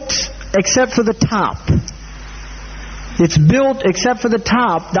built except for the top. It's built except for the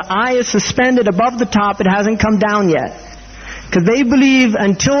top. The eye is suspended above the top. It hasn't come down yet. Because they believe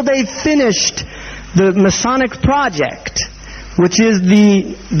until they've finished the Masonic project, which is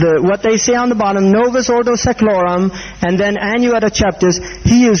what they say on the bottom, Novus Ordo Seclorum, and then Annuetta Chapters,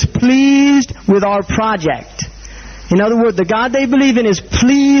 he is pleased with our project. In other words, the God they believe in is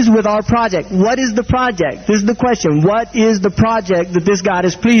pleased with our project. What is the project? This is the question. What is the project that this God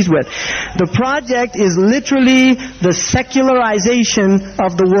is pleased with? The project is literally the secularization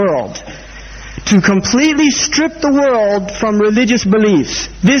of the world. To completely strip the world from religious beliefs.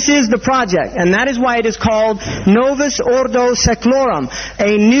 This is the project, and that is why it is called Novus Ordo Seclorum,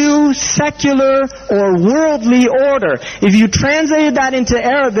 a new secular or worldly order. If you translated that into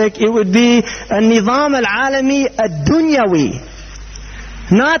Arabic, it would be a Nizam al-Alami ad-Dunyawi.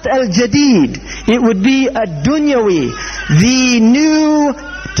 Not al-Jadid. It would be ad-Dunyawi. The new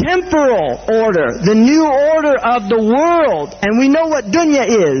temporal order, the new order of the world. And we know what dunya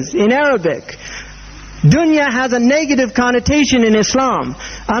is in Arabic. Dunya has a negative connotation in Islam,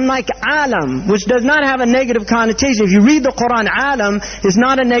 unlike alam, which does not have a negative connotation. If you read the Quran, alam is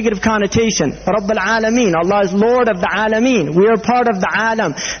not a negative connotation. Rabb al-Alameen, Allah is Lord of the Alameen. We are part of the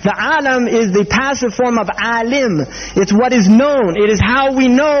alam. The alam is the passive form of alim. It's what is known. It is how we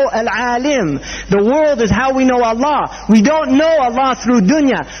know al-alim. The world is how we know Allah. We don't know Allah through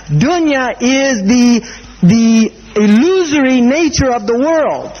dunya. Dunya is the illusory nature of the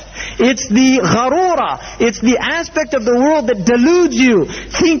world. It's the gharura. It's the aspect of the world that deludes you,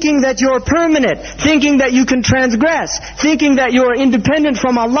 thinking that you're permanent, thinking that you can transgress, thinking that you're independent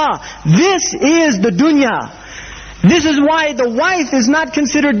from Allah. This is the dunya. This is why the wife is not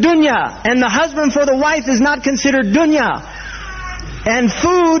considered dunya, and the husband for the wife is not considered dunya. And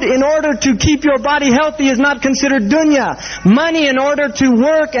food in order to keep your body healthy is not considered dunya. Money in order to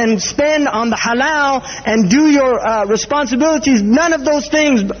work and spend on the halal and do your responsibilities, none of those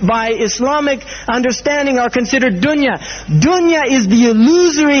things by Islamic understanding are considered dunya. Dunya is the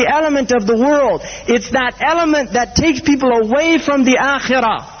illusory element of the world. It's that element that takes people away from the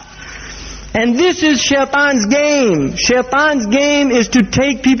akhirah. And this is shaitan's game. Shaitan's game is to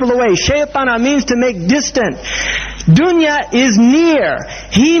take people away. Shaitana means to make distant. Dunya is near.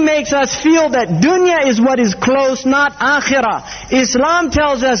 He makes us feel that dunya is what is close, not akhirah. Islam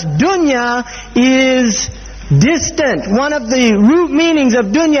tells us dunya is distant. One of the root meanings of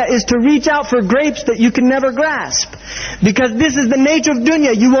dunya is to reach out for grapes that you can never grasp. Because this is the nature of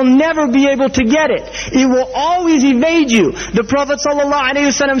dunya. You will never be able to get it. It will always evade you. The Prophet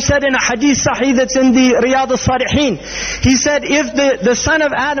ﷺ said in a hadith sahih that's in the Riyadh al-Salihin, he said, if the son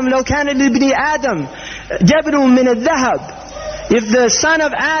of Adam, لو كان لابن آدم جبل من الذهب, if the son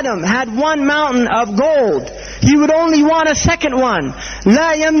of Adam had one mountain of gold, he would only want a second one.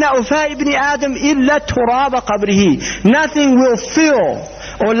 لا يمنع فاء ابن آدم إلا تراب قبره. Nothing will fill.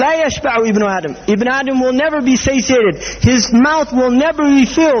 Or لا يشبع ابن آدم. Ibn Adam will never be satiated. His mouth will never be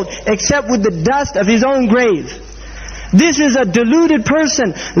filled except with the dust of his own grave. This is a deluded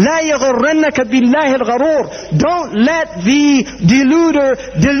person. لا يغرنك بالله الغرور. Don't let the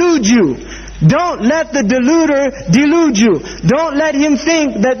deluder delude you. Don't let the deluder delude you. Don't let him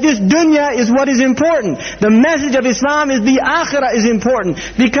think that this dunya is what is important. The message of Islam is the akhirah is important.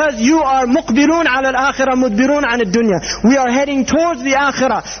 Because you are muqbirun ala al-akhirah, mudbirun ala dunya. We are heading towards the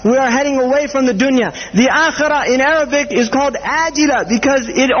akhirah. We are heading away from the dunya. The akhirah in Arabic is called ajila because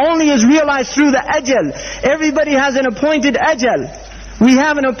it only is realized through the ajal. Everybody has an appointed ajal. We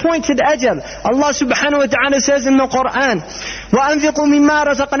have an appointed ajal. Allah subhanahu wa ta'ala says in the Quran, وَأَنْفِقُوا مِمَّا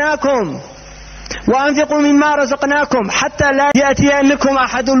رَزَقْنَاكُمْ وأنفقوا مما رزقناكم حتى لا يأتينكم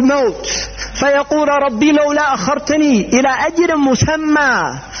أحد الموت فيقول ربي لولا أخرتني إلى أجل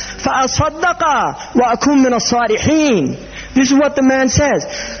مسمى فأصدق وأكون من الصالحين. This is what the man says.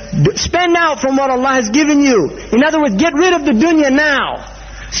 Spend out from what Allah has given you. In other words, get rid of the dunya now.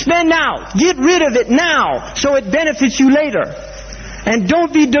 Spend out. Get rid of it now so it benefits you later. And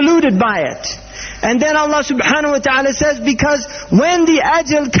don't be deluded by it. And then Allah subhanahu wa ta'ala says, because when the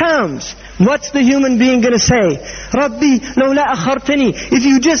ajal comes, what's the human being going to say? Rabbi, lawla akhartani. If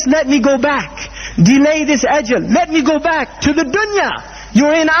you just let me go back, delay this ajal, let me go back to the dunya.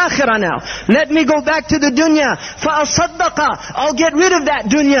 You're in akhirah now. Let me go back to the dunya. فَأَصَدَّقَ. I'll get rid of that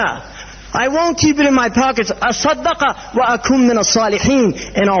dunya. I won't keep it in my pockets. أَصَدَّقَ وَأَكُمْ مِنَ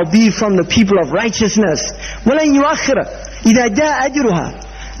الصَّالِحِينَ. And I'll be from the people of righteousness. وَلَنْ يُؤَخِّرَ إِذَا جَاءَ أَجْرُهَا.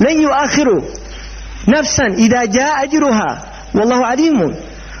 لَنْ يُؤَخِّرُ نَفْسًا إِذَا جَاءَ أَجْرُهَا. وَاللَّهُ عَلِيمٌ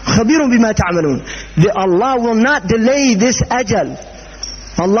خَبِيرٌ بِمَا تَعْمَلُونَ. Allah will not delay this ajal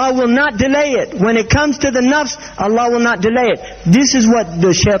Allah will not delay it. When it comes to the nafs, Allah will not delay it. This is what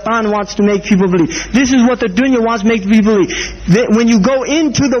the shaitan wants to make people believe. This is what the dunya wants to make people believe. When you go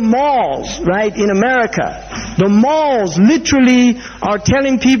into the malls, right, in America, the malls literally are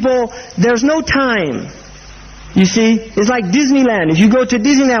telling people there's no time. You see, it's like Disneyland. If you go to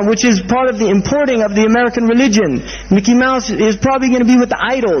Disneyland, which is part of the importing of the American religion, Mickey Mouse is probably going to be with the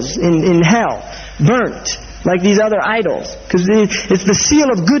idols in hell, burnt, like these other idols. Because it's the seal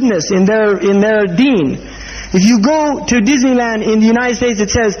of goodness in their deen. If you go to Disneyland in the United States,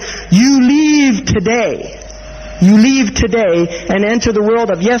 it says, you leave today. You leave today and enter the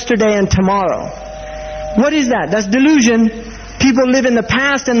world of yesterday and tomorrow. What is that? That's delusion. People live in the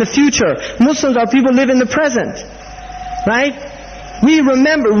past and the future. Muslims are people live in the present. Right? We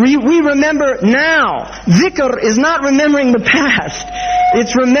remember now. Dhikr is not remembering the past.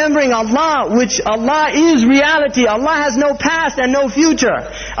 It's remembering Allah, which Allah is reality. Allah has no past and no future.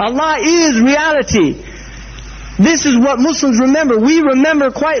 Allah is reality. This is what Muslims remember. We remember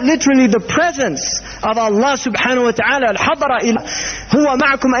quite literally the presence of Allah subhanahu wa ta'ala. Al-hadara huwa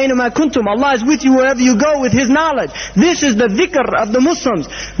ma'akum aynama kuntum. Allah is with you wherever you go with His knowledge. This is the dhikr of the Muslims.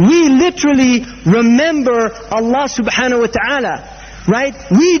 We literally remember Allah subhanahu wa ta'ala. Right?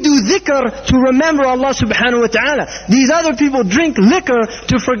 We do dhikr to remember Allah subhanahu wa ta'ala. These other people drink liquor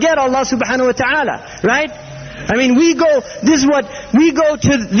to forget Allah subhanahu wa ta'ala. Right? I mean, we go to this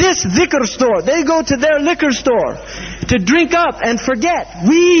dhikr store. They go to their liquor store to drink up and forget.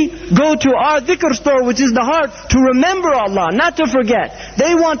 We go to our dhikr store, which is the heart, to remember Allah, not to forget.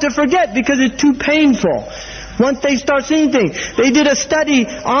 They want to forget because it's too painful. Once they start seeing things. They did a study,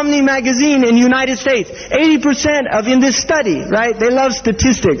 Omni magazine in the United States. 80% in this study, right? They love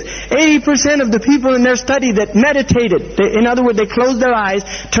statistics. 80% of the people in their study that meditated, in other words, they closed their eyes,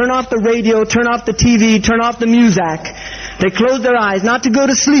 turn off the radio, turn off the TV, turn off the music. They closed their eyes, not to go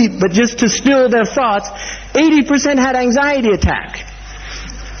to sleep, but just to still their thoughts. 80% had anxiety attack.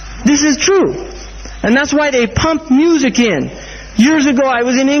 This is true. And that's why they pump music in. Years ago, I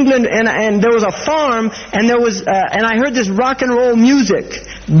was in England and there was a farm and I heard this rock and roll music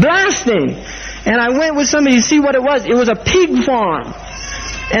blasting. And I went with somebody to see what it was. It was a pig farm.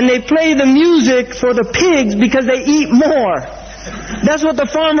 And they play the music for the pigs because they eat more. That's what the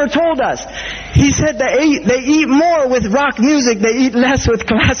farmer told us. He said they eat more with rock music, they eat less with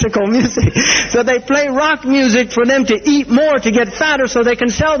classical music. So they play rock music for them to eat more, to get fatter so they can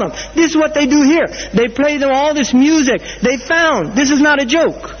sell them. This is what they do here. They play them all this music. They found, this is not a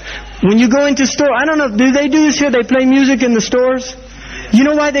joke. When you go into store, I don't know, do they do this here? They play music in the stores? You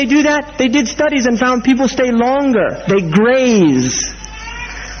know why they do that? They did studies and found people stay longer. They graze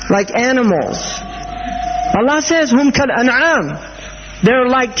like animals. Allah says, hum kal an'am. They're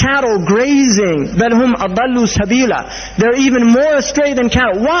like cattle grazing. Bal hum adallu sabila. They're even more astray than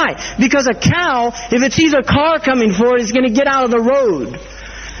cattle. Why? Because a cow, if it sees a car coming for it, it's going to get out of the road.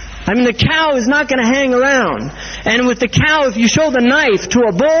 I mean, the cow is not going to hang around. And with the cow, if you show the knife to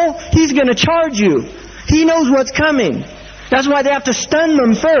a bull, he's going to charge you. He knows what's coming. That's why they have to stun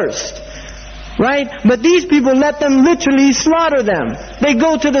them first. Right? But these people let them literally slaughter them. They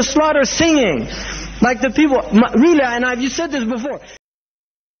go to the slaughter singing. Like the people, really, and I've said this before.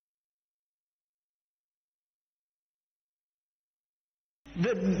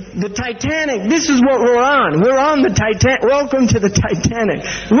 The Titanic, this is what we're on. We're on the Titanic. Welcome to the Titanic.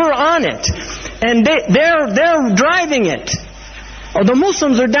 We're on it. And they're driving it. Oh, the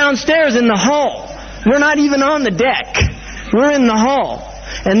Muslims are downstairs in the hull. We're not even on the deck. We're in the hull.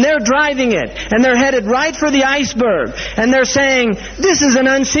 And they're driving it. And they're headed right for the iceberg. And they're saying, this is an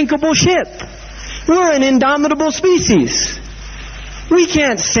unsinkable ship. We're an indomitable species. We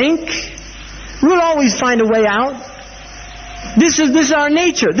can't sink. We'll always find a way out. This is our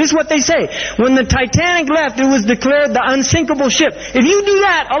nature. This is what they say. When the Titanic left, it was declared the unsinkable ship. If you do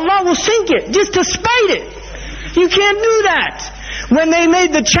that, Allah will sink it, just to spite it. You can't do that. When they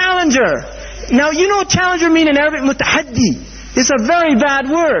made the Challenger, now you know what Challenger means in Arabic? Mutahaddi. It's a very bad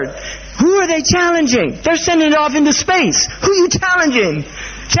word. Who are they challenging? They're sending it off into space. Who are you challenging?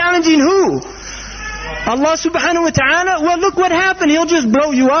 Challenging who? Allah subhanahu wa ta'ala? Well, look what happened. He'll just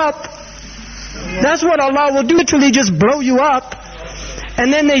blow you up. That's what Allah will do, literally just blow you up.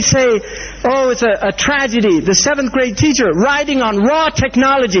 And then they say, oh, it's a tragedy. The 7th grade teacher riding on raw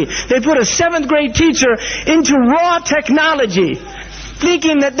technology. They put a 7th grade teacher into raw technology,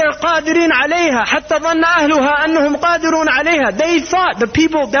 thinking that they're قادرين عليها حتى ظن أهلها أنهم قادرون عليها. They thought, the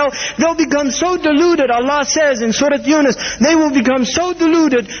people, they'll become so deluded. Allah says in Surah Yunus, they will become so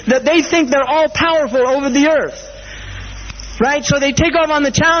deluded that they think they're all powerful over the earth. Right? So they take off on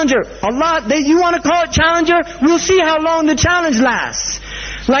the Challenger. Allah, you want to call it Challenger? We'll see how long the challenge lasts.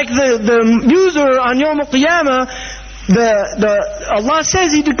 Like the user on Yawm al-Qiyamah, Allah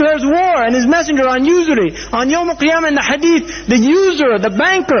says He declares war and His messenger on usury. On Yawm al-Qiyamah in the hadith, the user, the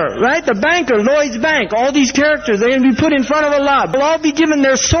banker, right? The banker, Lloyd's Bank, all these characters, they're going to be put in front of Allah. They'll all be given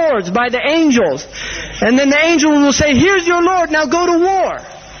their swords by the angels. And then the angel will say, here's your Lord, now go to war.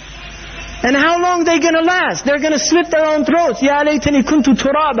 And how long are they going to last? They're going to slit their own throats. Ya laytani kuntu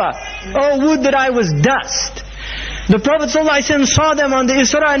turaba. Oh, would that I was dust. The Prophet ﷺ saw them on the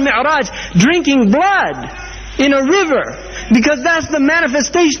Isra and Mi'raj drinking blood in a river, because that's the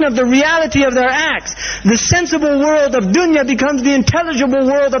manifestation of the reality of their acts. The sensible world of dunya becomes the intelligible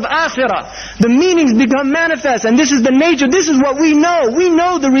world of akhirah. The meanings become manifest, and this is the nature, this is what we know. We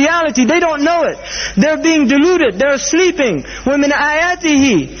know the reality, they don't know it. They're being deluded, they're sleeping. وَمِنْ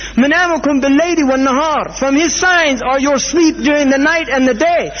آيَاتِهِ مَنَامُكُمْ بِاللَّيْلِ وَالنَّهَارِ. From His signs are your sleep during the night and the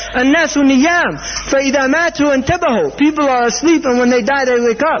day. النَّاسُ نِيَامٌ فَإِذَا مَاتُوا انْتَبَهُوا. People are asleep, and when they die they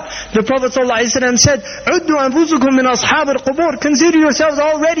wake up. The Prophet ﷺ said, عُدُّوا أَنفُسُكُمْ مِنْ أَصْحَابِ الْقُبُورِ. Consider yourselves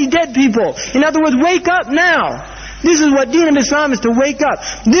already dead people. In other words, wake up now. This is what Deen of Islam is, to wake up.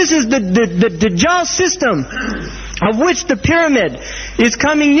 This is the Dajjal system, of which the pyramid is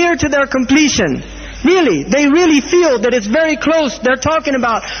coming near to their completion. Really, they really feel that it's very close. They're talking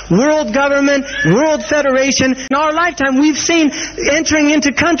about world government, world federation. In our lifetime, we've seen entering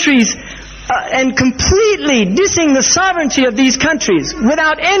into countries and completely dissing the sovereignty of these countries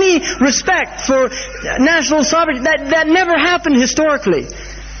without any respect for national sovereignty. That never happened historically.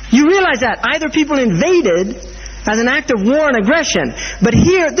 You realize that. Either people invaded as an act of war and aggression, but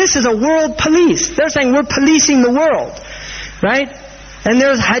here, this is a world police. They're saying we're policing the world, right? And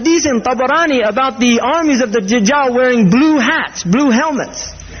there's hadith in Tabarani about the armies of the Dajjal wearing blue hats, blue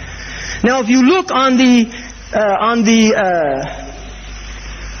helmets. Now if you look on the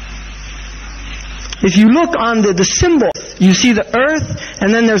symbol, you see the earth,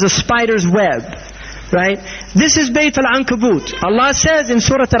 and then there's a spider's web, right? This is Bayt al-Ankabut. Allah says in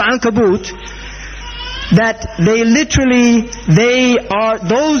Surah al-Ankabut that they are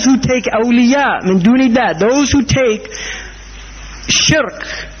those who take awliya min dunillah, those who take shirk,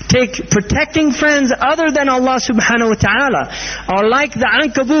 take protecting friends other than Allah subhanahu wa ta'ala, are like the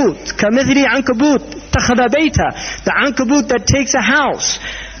Ankabut, kamithli Ankabut takhada bayta, the Ankabut that takes a house.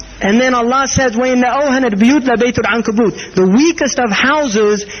 And then Allah says, وَإِنَّ أَوْهَنَ الْبِيُوتِ لَبَيْتُ الْعَنْكَبُوتِ. The weakest of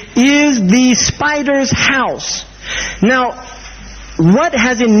houses is the spider's house. Now, what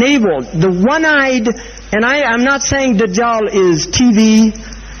has enabled the one-eyed, and I'm not saying Dajjal is TV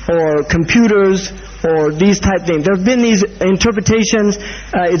or computers or these type things. There have been these interpretations.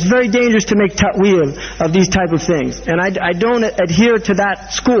 It's very dangerous to make ta'wil of these type of things. And I don't adhere to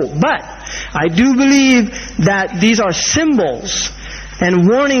that school. But I do believe that these are symbols and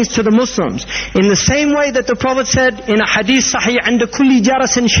warnings to the Muslims. In the same way that the Prophet said in a hadith sahih, عند كل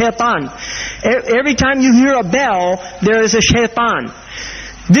جرس شيطان. Every time you hear a bell, there is a shaitan.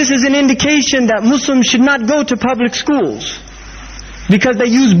 This is an indication that Muslims should not go to public schools, because they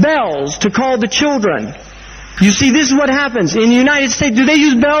use bells to call the children. You see, this is what happens. In the United States, do they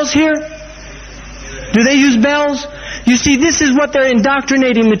use bells here? Do they use bells? You see, this is what they're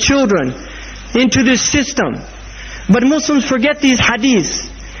indoctrinating the children into this system. But Muslims forget these hadiths.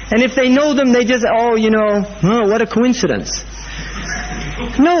 And if they know them, they just, what a coincidence.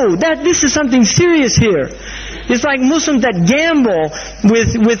 No, this is something serious here. It's like Muslims that gamble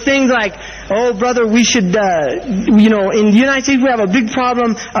with things like, oh brother, we should, in the United States we have a big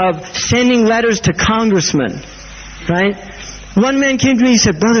problem of sending letters to congressmen, right? One man came to me, he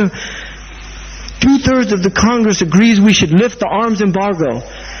said, brother, 2/3 of the Congress agrees we should lift the arms embargo.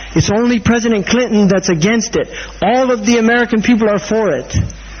 It's only President Clinton that's against it. All of the American people are for it,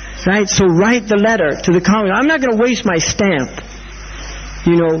 right? So write the letter to the Congress. I'm not going to waste my stamp.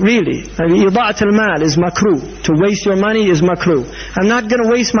 Really. Ida'at al-mal is makruh. To waste your money is makruh. I'm not going to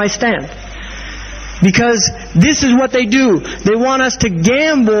waste my stamp. Because this is what they do. They want us to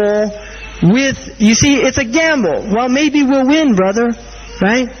gamble with, you see, it's a gamble. Well, maybe we'll win, brother.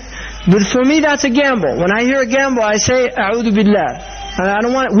 Right? But for me, that's a gamble. When I hear a gamble, I say, A'udhu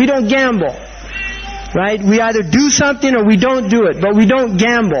billah. We don't gamble. Right? We either do something or we don't do it. But we don't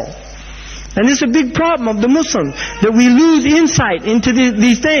gamble. And this is a big problem of the Muslim, that we lose insight into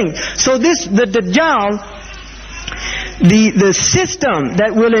these things. So the Dajjal, the system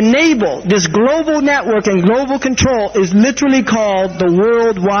that will enable this global network and global control is literally called the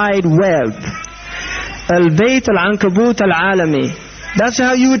World Wide Web. Al-Bayt al-Ankabut al-Alami. That's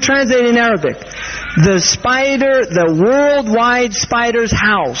how you would translate in Arabic. The worldwide spider's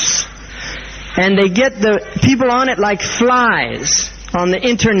house. And they get the people on it like flies on the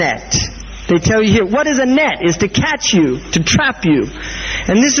internet. They tell you here, what is a net? Is to catch you, to trap you.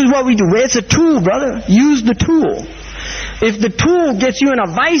 And this is what we do. It's a tool, brother. Use the tool. If the tool gets you in a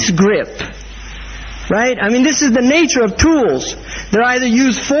vice grip, right? I mean, this is the nature of tools. They're either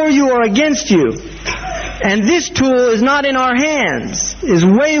used for you or against you. And this tool is not in our hands. It's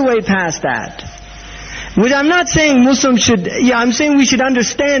way, way past that. Which I'm not saying Muslims should, I'm saying we should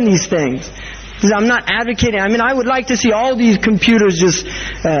understand these things. Because I'm not advocating. I mean, I would like to see all these computers just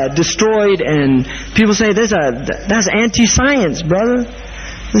destroyed, and people say, that's anti-science, brother.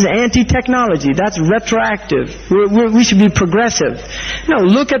 This is anti-technology. That's retroactive. We should be progressive. No,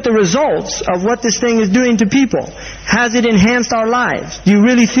 look at the results of what this thing is doing to people. Has it enhanced our lives? Do you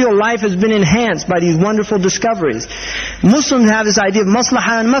really feel life has been enhanced by these wonderful discoveries? Muslims have this idea of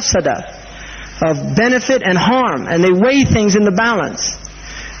maslaha and mafsada, of benefit and harm, and they weigh things in the balance.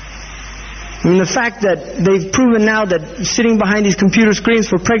 I mean, the fact that they've proven now that sitting behind these computer screens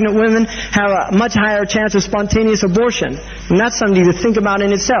for pregnant women have a much higher chance of spontaneous abortion. And that's something to think about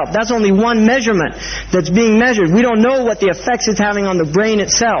in itself. That's only one measurement that's being measured. We don't know what the effects it's having on the brain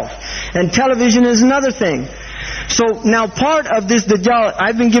itself. And television is another thing. So now part of this Dajjal,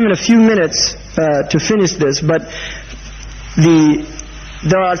 I've been given a few minutes to finish this, but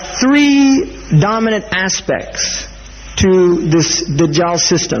there are three dominant aspects to this Dajjal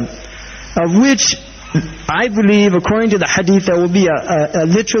system, of which I believe, according to the hadith, there will be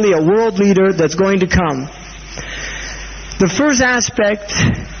literally a world leader that's going to come. The first aspect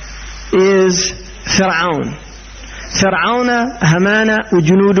is Fir'aun. Fir'auna, Hamana,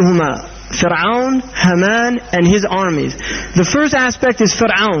 ujunuduhuma. Fir'aun, Haman, and his armies. The first aspect is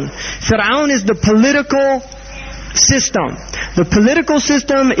Fir'aun. Fir'aun is the political system. The political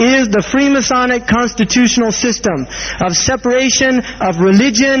system is the Freemasonic constitutional system of separation of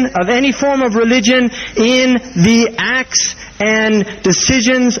religion, of any form of religion, in the acts and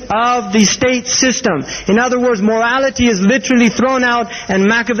decisions of the state system. In other words, morality is literally thrown out and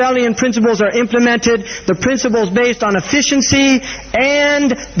Machiavellian principles are implemented, the principles based on efficiency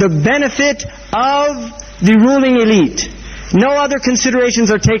and the benefit of the ruling elite. No other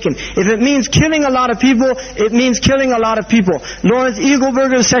considerations are taken. If it means killing a lot of people, it means killing a lot of people. Lawrence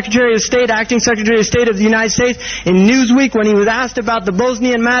Eagleburger, the Secretary of State, Acting Secretary of State of the United States, in Newsweek, when he was asked about the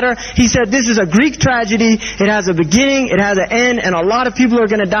Bosnian matter, he said, this is a Greek tragedy. It has a beginning, it has an end, and a lot of people are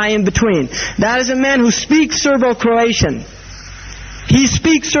going to die in between. That is a man who speaks Serbo-Croatian. He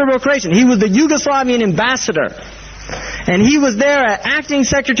speaks Serbo-Croatian. He was the Yugoslavian ambassador. And he was there as Acting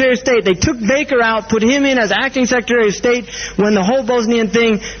Secretary of State. They took Baker out, put him in as Acting Secretary of State when the whole Bosnian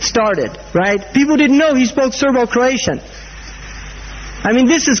thing started, right? People didn't know he spoke Serbo-Croatian. I mean,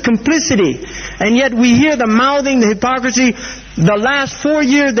 this is complicity. And yet we hear the mouthing, the hypocrisy. The last 4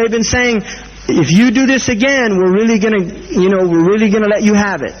 years they've been saying, if you do this again, we're really going to let you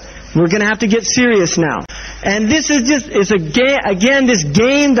have it. We're going to have to get serious now. And this is just, it's again this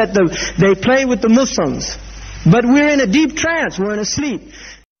game that they play with the Muslims. But we're in a deep trance, we're in a sleep.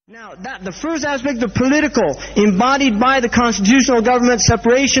 Now, the first aspect, the political, embodied by the constitutional government,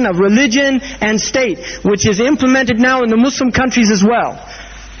 separation of religion and state, which is implemented now in the Muslim countries as well.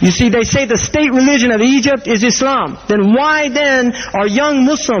 You see, they say the state religion of Egypt is Islam. Then why then are young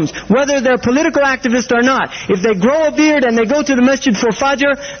Muslims, whether they're political activists or not, if they grow a beard and they go to the masjid for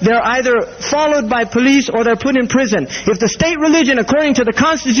Fajr, they're either followed by police or they're put in prison. If the state religion, according to the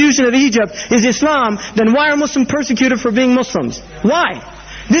constitution of Egypt, is Islam, then why are Muslims persecuted for being Muslims? Why?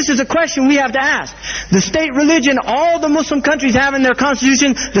 This is a question we have to ask. The state religion, all the Muslim countries have in their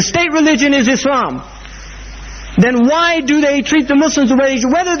constitution, the state religion is Islam. Then why do they treat the Muslims the way they do,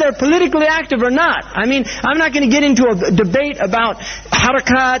 whether they're politically active or not? I mean, I'm not going to get into a debate about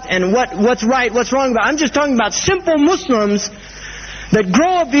harakat and what's right, what's wrong about it. I'm just talking about simple Muslims that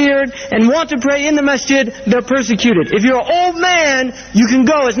grow a beard and want to pray in the masjid, they're persecuted. If you're an old man, you can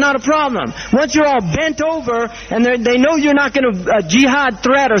go, it's not a problem. Once you're all bent over and they know you're not going to jihad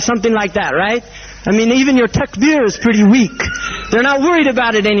threat or something like that, right? I mean, even your takbir is pretty weak. They're not worried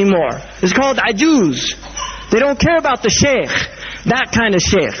about it anymore. It's called ajuz. They don't care about the sheikh, that kind of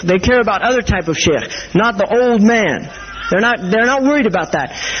sheikh. They care about other type of sheikh, not the old man. They're not worried about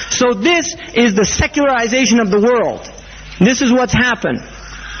that. So this is the secularization of the world. This is what's happened.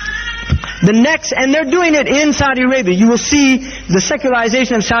 And they're doing it in Saudi Arabia. You will see the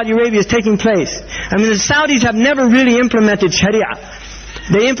secularization of Saudi Arabia is taking place. I mean, the Saudis have never really implemented Sharia.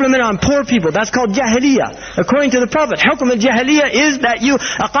 They implement it on poor people. That's called jahiliyyah. According to the Prophet, hukm al-jahiliyyah is that you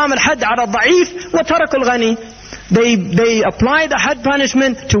aqam al-hadd ala al-da'if wa tarak al-ghani. They apply the had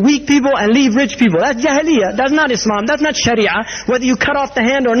punishment to weak people and leave rich people. That's jahiliyyah. That's not Islam. That's not Sharia, whether you cut off the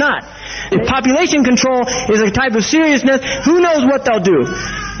hand or not. Population control is a type of seriousness. Who knows what they'll do?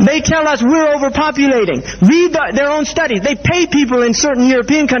 They tell us we're overpopulating. Read their own studies. They pay people in certain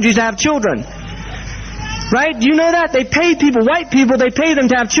European countries to have children. Right? Do you know that? They pay people, white people, they pay them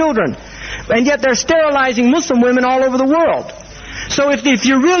to have children. And yet they're sterilizing Muslim women all over the world. So if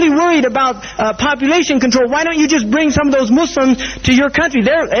you're really worried about population control, why don't you just bring some of those Muslims to your country?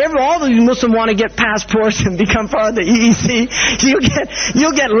 All of you Muslims want to get passports and become part of the EEC.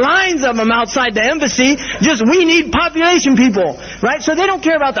 You'll get lines of them outside the embassy. We need population people. Right? So they don't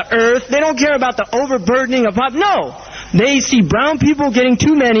care about the earth. They don't care about the overburdening of No. They see brown people getting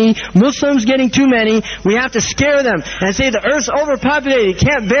too many, Muslims getting too many. We have to scare them and say the earth's overpopulated,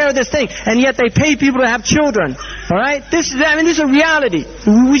 can't bear this thing. And yet they pay people to have children. Alright? This is a reality.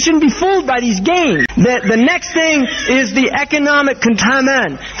 We shouldn't be fooled by these games. The next thing is the economic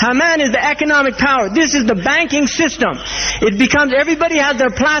Haman. Haman is the economic power. This is the banking system. It becomes, everybody has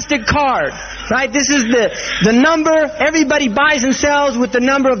their plastic card. Right? This is the number, everybody buys and sells with the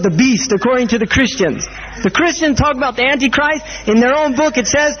number of the beast, according to the Christians. The Christians talk about the Antichrist. In their own book it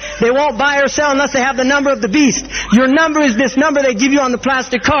says they won't buy or sell unless they have the number of the beast. Your number is this number they give you on the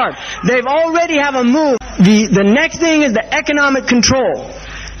plastic card. They've already have a move. The next thing is the economic control.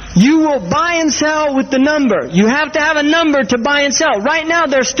 You will buy and sell with the number. You have to have a number to buy and sell. Right now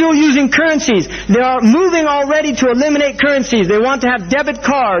they're still using currencies. They are moving already to eliminate currencies. They want to have debit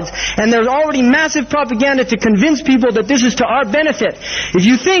cards. And there's already massive propaganda to convince people that this is to our benefit. If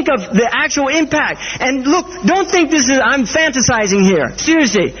you think of the actual impact, and look, don't think I'm fantasizing here.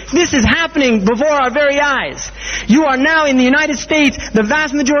 Seriously, this is happening before our very eyes. You are now in the United States, the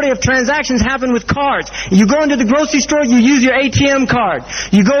vast majority of transactions happen with cards. You go into the grocery store, you use your ATM card.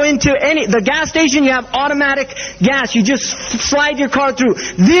 You go into the gas station, you have automatic gas. You just slide your card through.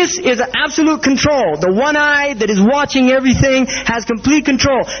 This is absolute control. The one eye that is watching everything has complete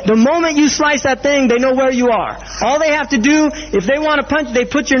control. The moment you slice that thing, they know where you are. All they have to do, if they want to punch, they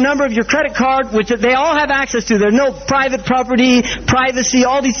put your number of your credit card, which they all have access to. There's no private property, privacy,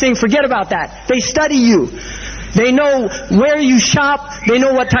 all these things. Forget about that. They study you. They know where you shop. They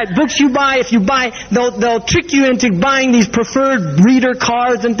know what type of books you buy. If you buy, they'll trick you into buying these preferred reader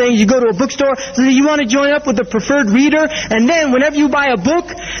cards and things. You go to a bookstore, so you want to join up with the preferred reader, and then whenever you buy a book,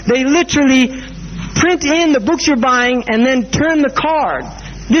 they literally print in the books you're buying and then turn the card.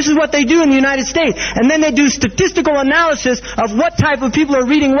 This is what they do in the United States. And then they do statistical analysis of what type of people are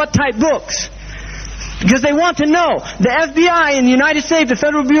reading what type books. Because they want to know. The FBI in the United States, the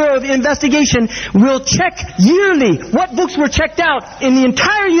Federal Bureau of Investigation, will check yearly what books were checked out in the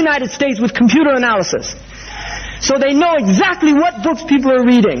entire United States with computer analysis. So they know exactly what books people are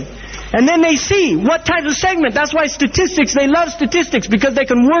reading. And then they see what type of segment. That's why statistics, they love statistics, because they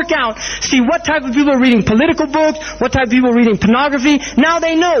can work out, see what type of people are reading political books, what type of people are reading pornography. Now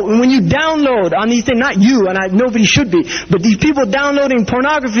they know. And when you download on these things, not you, and nobody should be, but these people downloading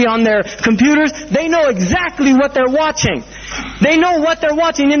pornography on their computers, they know exactly what they're watching. They know what they're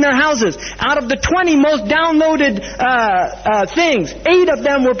watching in their houses. Out of the 20 most downloaded things, 8 of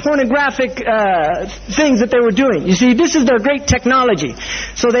them were pornographic things that they were doing. You see, this is their great technology.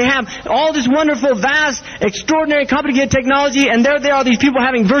 So they have all this wonderful, vast, extraordinary, complicated technology, and there they are, these people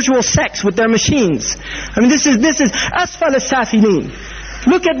having virtual sex with their machines. I mean, this is asfal as-safilin.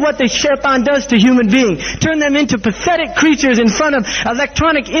 Look at what the shaitan does to human beings. Turn them into pathetic creatures in front of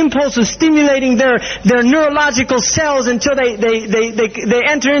electronic impulses stimulating their neurological cells until they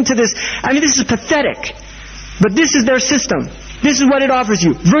enter into this. I mean, this is pathetic. But this is their system. This is what it offers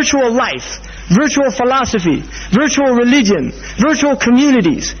you. Virtual life, virtual philosophy, virtual religion, virtual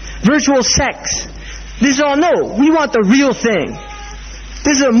communities, virtual sex. This is all, no, we want the real thing.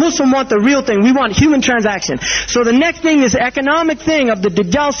 This is a Muslim want the real thing. We want human transaction. So the next thing, this economic thing of the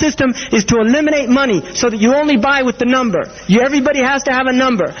Dajjal system, is to eliminate money so that you only buy with the number. Everybody has to have a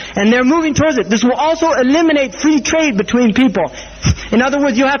number. And they're moving towards it. This will also eliminate free trade between people. In other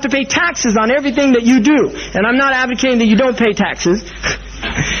words, you have to pay taxes on everything that you do. And I'm not advocating that you don't pay taxes.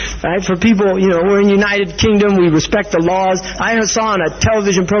 Right? For people, we're in the United Kingdom, we respect the laws. I saw on a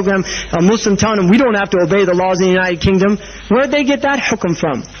television program a Muslim telling them we don't have to obey the laws in the United Kingdom. Where did they get that hukum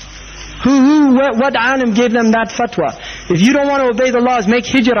from? What alim gave them that fatwa? If you don't want to obey the laws, make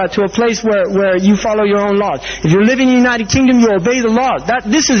hijrah to a place where you follow your own laws. If you're living in the United Kingdom, you obey the laws.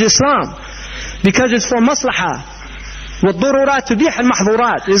 This is Islam. Because it's for maslahah. وَالضُّرُورَاتُ تُبِيحُ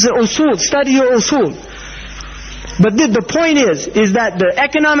الْمَحْظُورَاتِ. It's usul. Study your usul. But the point is that the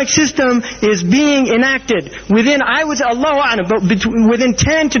economic system is being enacted within, I would say, Allahu A'lam, but within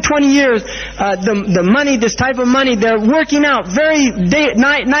 10 to 20 years, the money, this type of money, they're working out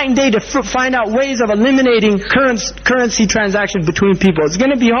night and day to find out ways of eliminating currency transactions between people. It's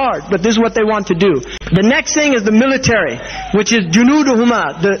going to be hard, but this is what they want to do. The next thing is the military, which is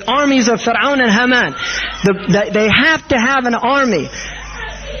junuduhuma, the armies of Fir'aun and Haman. They have to have an army.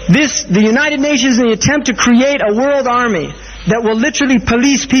 The United Nations, in the attempt to create a world army that will literally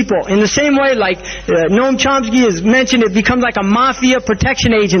police people in the same way like Noam Chomsky has mentioned, it becomes like a mafia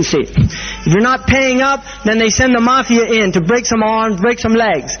protection agency. If you're not paying up, then they send the mafia in to break some arms, break some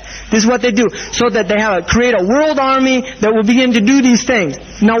legs. This is what they do, so that they create a world army that will begin to do these things.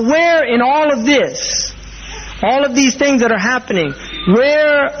 Now where in all of this, all of these things that are happening,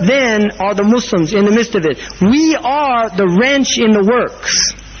 where then are the Muslims in the midst of it? We are the wrench in the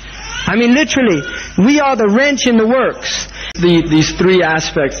works. I mean literally, we are the wrench in the works. These three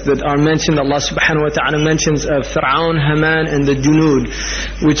aspects that are mentioned, Allah subhanahu wa ta'ala mentions of Fir'aun, Haman and the Junud,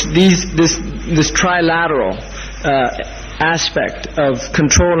 which this trilateral aspect of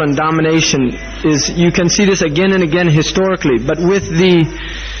control and domination is, you can see this again and again historically, but with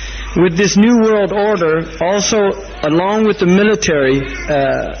this new world order, also along with the military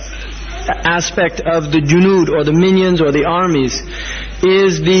aspect of the Junud or the minions or the armies,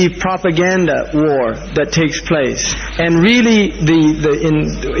 is the propaganda war that takes place. And really,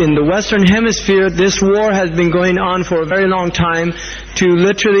 in the Western Hemisphere, this war has been going on for a very long time to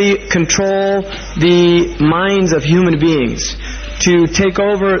literally control the minds of human beings, to take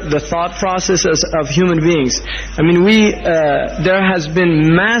over the thought processes of human beings. I mean, there has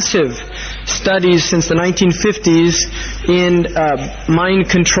been massive studies since the 1950s in mind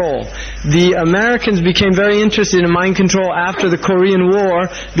control. The Americans became very interested in mind control after the Korean War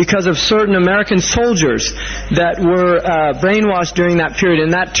because of certain American soldiers that were brainwashed during that period.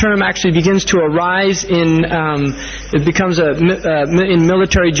 And that term actually begins to arise in, it becomes in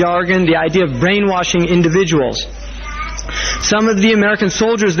military jargon, the idea of brainwashing individuals. Some of the American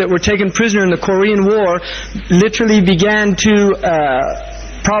soldiers that were taken prisoner in the Korean War literally began to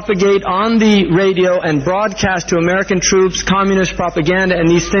propagate on the radio and broadcast to American troops communist propaganda and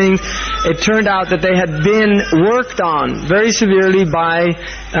these things. It turned out that they had been worked on very severely by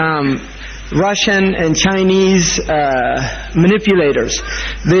Russian and Chinese manipulators.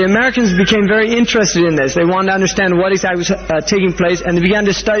 The Americans became very interested in this. They wanted to understand what exactly was taking place, and they began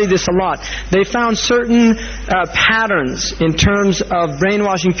to study this a lot. They found certain patterns in terms of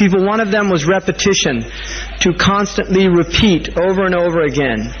brainwashing people. One of them was repetition, to constantly repeat over and over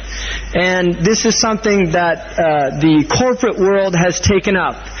again. And this is something that the corporate world has taken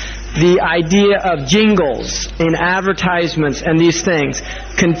up. The idea of jingles in advertisements and these things.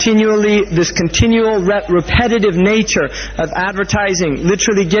 This continual repetitive nature of advertising,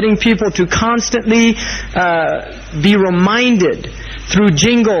 literally getting people to constantly be reminded through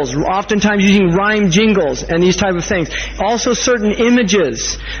jingles, oftentimes using rhyme jingles and these type of things. Also certain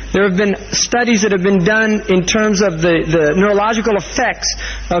images. There have been studies that have been done in terms of the neurological effects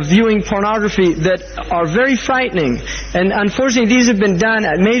of viewing pornography that are very frightening. And unfortunately these have been done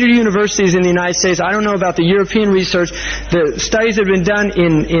at major universities in the United States. I don't know about the European research. The studies that have been done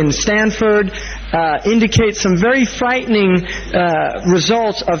in Stanford indicate some very frightening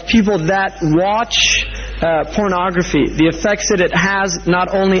results of people that watch pornography, the effects that it has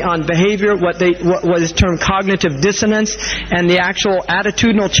not only on behavior, what is termed cognitive dissonance, and the actual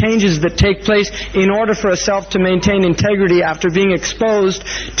attitudinal changes that take place in order for a self to maintain integrity after being exposed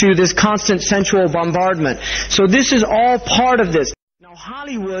to this constant sensual bombardment. So this is all part of this. Now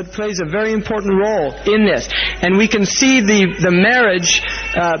Hollywood plays a very important role in this, and we can see the marriage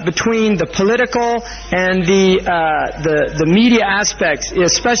between the political and the media aspects,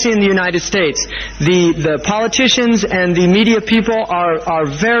 especially in the United States. The politicians and the media people are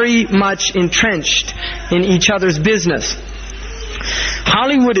very much entrenched in each other's business.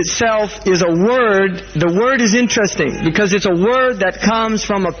 Hollywood itself is a word. The word is interesting because it's a word that comes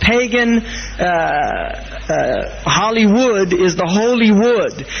from a pagan. Hollywood is the holy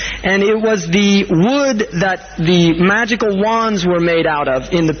wood, and it was the wood that the magical wands were made out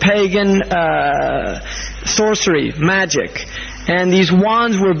of in the pagan sorcery, magic. And these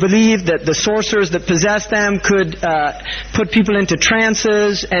wands were believed that the sorcerers that possessed them could put people into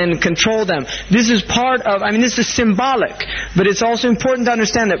trances and control them. This is part of, this is symbolic, but it's also important to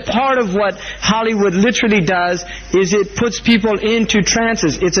understand that part of what Hollywood literally does is it puts people into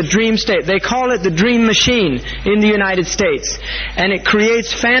trances. It's a dream state. They call it the dream machine in the United States. And it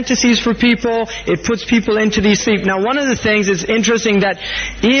creates fantasies for people. It puts people into these sleep. Now, one of the things is interesting that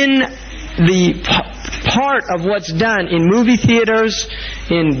in the part of what's done in movie theaters,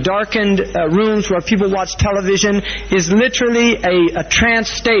 in darkened rooms where people watch television, is literally a trance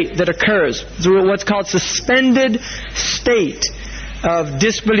state that occurs. It's what's called suspended state of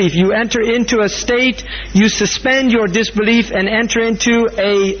disbelief. You enter into a state, you suspend your disbelief and enter into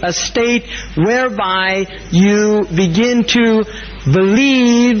a state whereby you begin to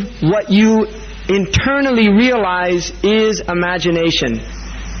believe what you internally realize is imagination.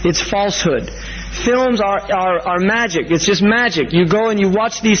 It's falsehood. Films are magic. It's just magic. You go and you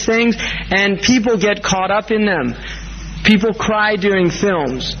watch these things and people get caught up in them. People cry during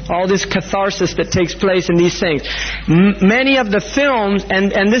films. All this catharsis that takes place in these things. Many of the films,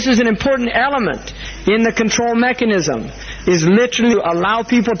 and this is an important element in the control mechanism, is literally to allow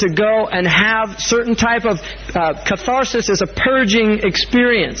people to go and have certain type of catharsis as a purging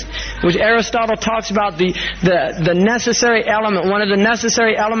experience, which Aristotle talks about the necessary element. One of the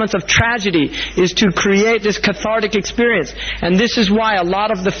necessary elements of tragedy is to create this cathartic experience. And this is why a lot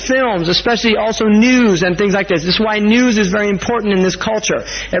of the films, especially also news and things like this is why news is very important in this culture.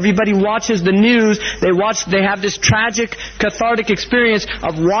 Everybody watches the news, they have this tragic, cathartic experience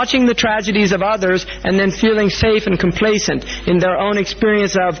of watching the tragedies of others and then feeling safe and complacent in their own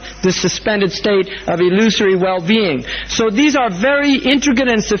experience of the suspended state of illusory well-being. So these are very intricate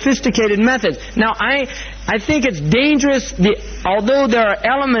and sophisticated methods. Now I think it's dangerous, although there are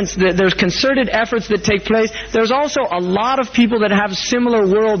elements, there's concerted efforts that take place, there's also a lot of people that have similar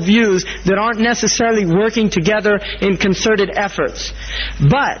worldviews that aren't necessarily working together in concerted efforts.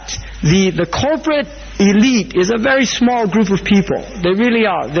 But the corporate elite is a very small group of people. They really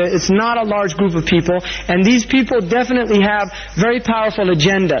are. It's not a large group of people, and these people definitely have very powerful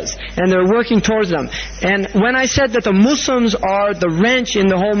agendas, and they're working towards them. And when I said that the Muslims are the wrench in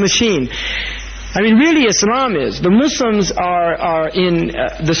the whole machine, I mean, really Islam is. The Muslims are in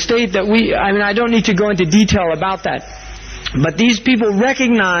the state that I don't need to go into detail about that. But these people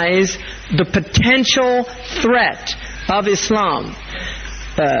recognize the potential threat of Islam.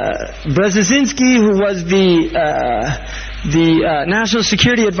 Brzezinski, who was the National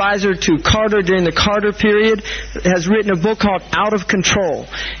Security Advisor to Carter during the Carter period, has written a book called Out of Control.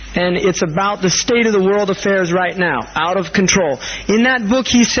 And it's about the state of the world affairs right now. Out of control. In that book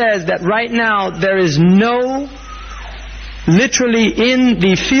he says that right now there is literally in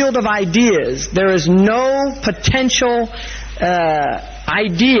the field of ideas, there is no potential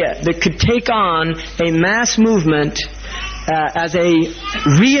idea that could take on a mass movement as a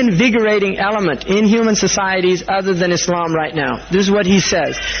reinvigorating element in human societies other than Islam right now. This is what he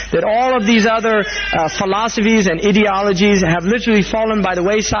says. That all of these other philosophies and ideologies have literally fallen by the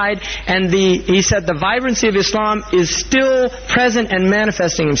wayside, and he said the vibrancy of Islam is still present and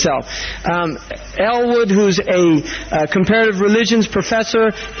manifesting himself. Elwood, who's a comparative religions professor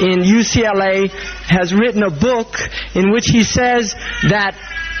in UCLA, has written a book in which he says that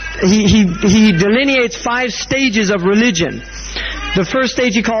he delineates 5 stages of religion. The first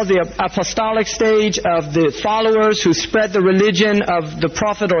stage he calls the apostolic stage, of the followers who spread the religion of the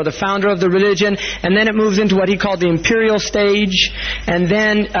prophet or the founder of the religion, and then it moves into what he called the imperial stage, and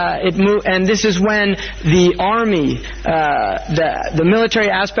then and this is when the army, the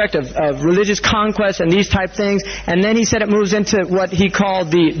military aspect of religious conquest and these type things, and then he said it moves into what he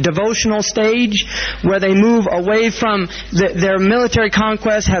called the devotional stage, where they move away from their military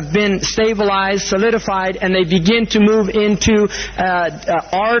conquests, have been stabilized, solidified, and they begin to move into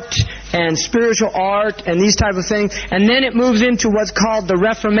art and spiritual art and these type of things. And then it moves into what's called the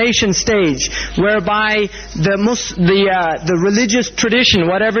Reformation stage, whereby the religious tradition,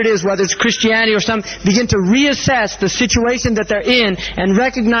 whatever it is, whether it's Christianity or something, begin to reassess the situation that they're in and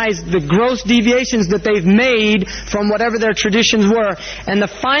recognize the gross deviations that they've made from whatever their traditions were. And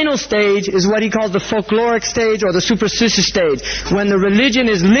the final stage is what he calls the folkloric stage or the superstitious stage, when the religion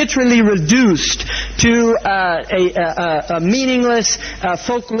is literally reduced to a meaningless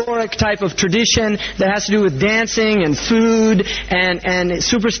folkloric type of tradition that has to do with dancing and food and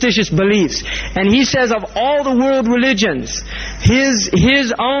superstitious beliefs. And he says of all the world religions,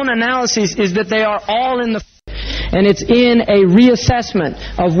 his own analysis is that they are all in the and it's in a reassessment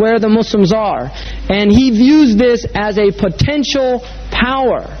of where the Muslims are. And he views this as a potential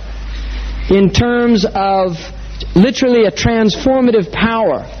power in terms of literally a transformative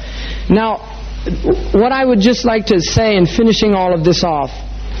power. Now, what I would just like to say in finishing all of this off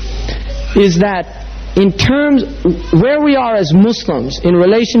is that in terms where we are as Muslims in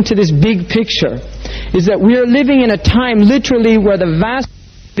relation to this big picture is that we are living in a time literally where the vast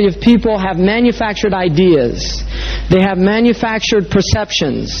majority of people have manufactured ideas. They have manufactured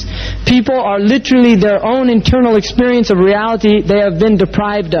perceptions. People are literally their own internal experience of reality they have been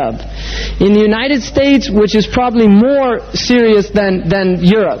deprived of. In the United States, which is probably more serious than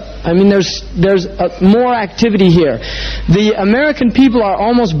Europe, I mean there's more activity here. The American people are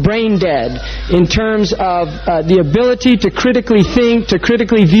almost brain dead in terms of the ability to critically think, to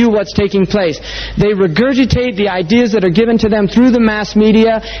critically view what's taking place. They regurgitate the ideas that are given to them through the mass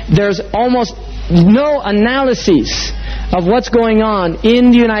media. There's almost no analysis of what's going on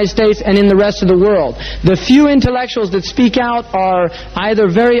in the United States and in the rest of the world. The few intellectuals that speak out are either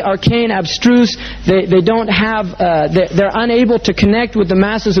very arcane, abstruse, they don't have, they're unable to connect with the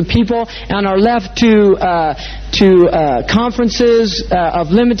masses of people and are left to conferences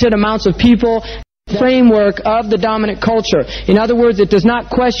of limited amounts of people. Framework of the dominant culture. In other words, it does not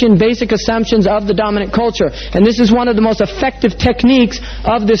question basic assumptions of the dominant culture. And this is one of the most effective techniques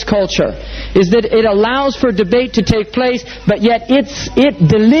of this culture, is that it allows for debate to take place, but yet it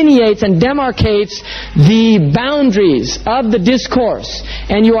delineates and demarcates the boundaries of the discourse.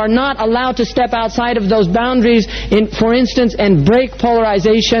 And you are not allowed to step outside of those boundaries, for instance, and break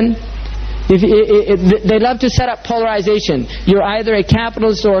polarization. They love to set up polarization. You're either a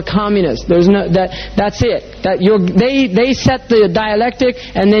capitalist or a communist. There's no that's it. They set the dialectic,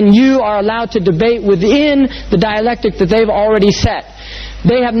 and then you are allowed to debate within the dialectic that they've already set.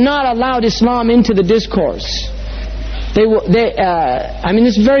 They have not allowed Islam into the discourse. I mean,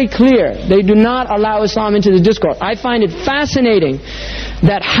 it's very clear. They do not allow Islam into the discourse. I find it fascinating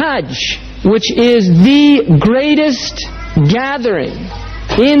that Hajj, which is the greatest gathering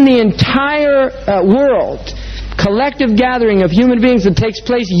in the entire world, collective gathering of human beings that takes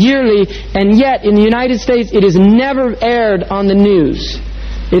place yearly, and yet in the United States it is never aired on the news.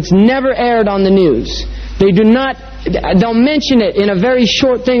 It's never aired on the news. They do not, they'll mention it in a very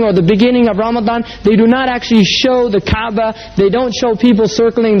short thing, or the beginning of Ramadan. They do not actually show the Kaaba. They don't show people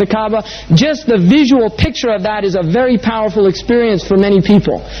circling the Kaaba. Just the visual picture of that is a very powerful experience for many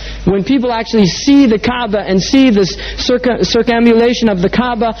people. When people actually see the Kaaba and see this circumambulation of the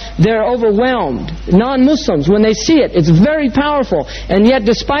Kaaba, they're overwhelmed. Non-Muslims, when they see it, it's very powerful. And yet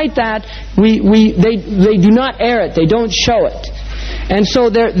despite that, they do not air it. They don't show it. And so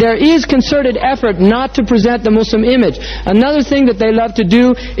there is concerted effort not to present the Muslim image. Another thing that they love to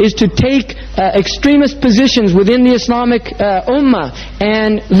do is to take extremist positions within the Islamic Ummah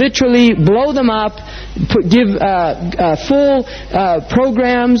and literally blow them up, give full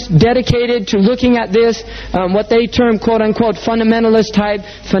programs dedicated to looking at this, what they term quote-unquote fundamentalist type,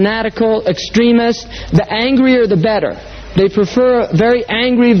 fanatical, extremist. The angrier the better. They prefer very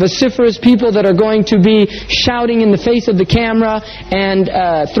angry, vociferous people that are going to be shouting in the face of the camera and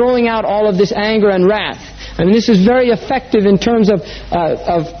throwing out all of this anger and wrath. I mean, this is very effective in terms of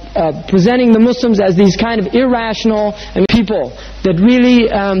presenting the Muslims as these kind of irrational people that really,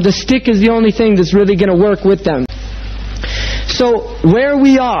 the stick is the only thing that's really going to work with them. So where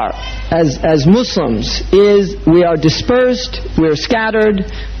we are as Muslims is we are dispersed, we're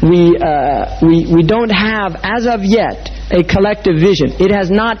scattered, we don't have, as of yet, a collective vision. It has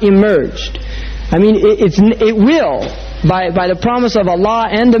not emerged. I mean, it will, by the promise of Allah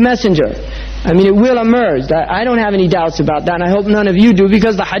and the Messenger. I mean, it will emerge. I don't have any doubts about that, and I hope none of you do,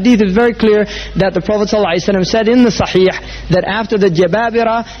 because the hadith is very clear that the Prophet ﷺ said in the Sahih that after the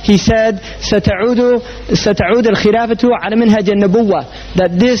Jababira, he said, سَتَعُودُ الْخِلَافَةُ عَلَى مِنْهَجِ النَّبُوَّةِ,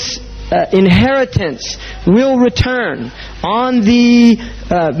 that this inheritance will return on the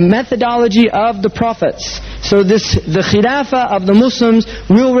methodology of the prophets. So the khilafah of the Muslims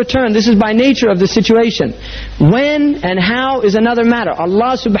will return. This is by nature of the situation. When and how is another matter.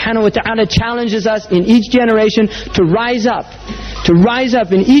 Allah subhanahu wa ta'ala challenges us in each generation to rise up. To rise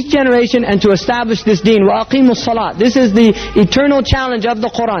up in each generation and to establish this deen. وَأَقِيمُوا الصَّلَاةِ. This is the eternal challenge of the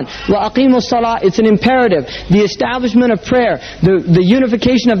Quran. وَأَقِيمُوا الصَّلَاةِ. It's an imperative. The establishment of prayer. The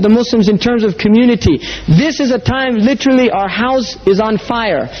unification of the Muslims in terms of community. This is a time, literally, our house is on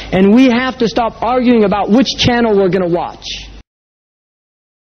fire. And we have to stop arguing about which channel we're going to watch.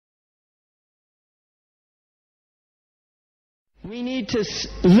 We need to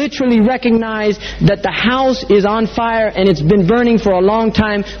literally recognize that the house is on fire and it's been burning for a long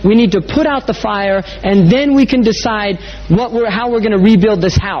time. We need to put out the fire, and then we can decide how we're going to rebuild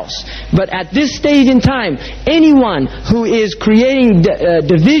this house. But at this stage in time, anyone who is creating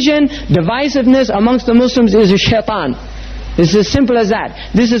division, divisiveness amongst the Muslims is a shaitan. It's as simple as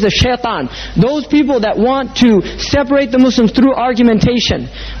that. This is a shaitan. Those people that want to separate the Muslims through argumentation.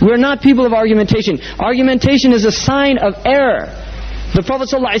 We're not people of argumentation. Argumentation is a sign of error. The Prophet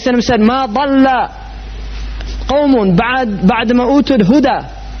ﷺ said, مَا ضَلَّ قَوْمٌ بَعْدَ مَا أُوتُوا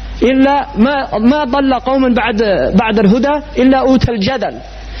الْهُدَى إلا ما ضل قوم بعد الهدى إلا أوتى الجدل.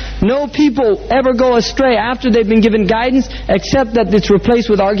 No people ever go astray after they've been given guidance, except that it's replaced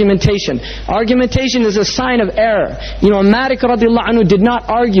with argumentation. Argumentation is a sign of error. Malik radiallahu anhu did not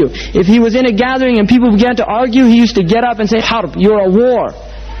argue. If he was in a gathering and people began to argue, he used to get up and say, Harb, you're a war.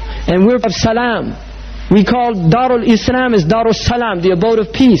 And we're of salam. We call Darul Islam is Darul Salam, the abode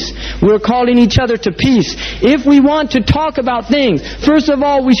of peace. We're calling each other to peace. If we want to talk about things, first of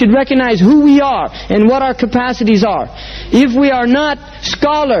all, we should recognize who we are and what our capacities are. If we are not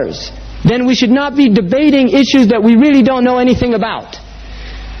scholars, then we should not be debating issues that we really don't know anything about.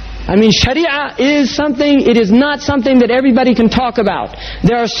 Sharia is something, it is not something that everybody can talk about.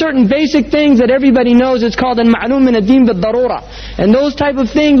 There are certain basic things that everybody knows. It's called al-ma'lum min ad-din bil-darura. And those type of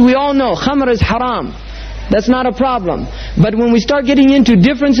things we all know. Khamr is haram. That's not a problem. But when we start getting into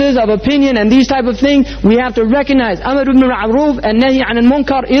differences of opinion and these type of things, we have to recognize Amr ibn Ma'ruf and Nahi anil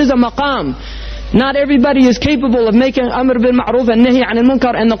Munkar is a maqam. Not everybody is capable of making Amr bil Ma'ruf and Nahi anil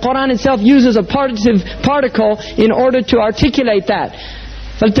Munkar, and the Quran itself uses a particle in order to articulate that.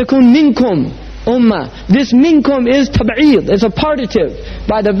 فَلْتَكُنْ مِنْكُمْ ummah. This minkum is tab'id, it's a partitive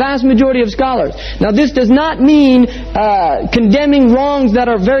by the vast majority of scholars. Now this does not mean condemning wrongs that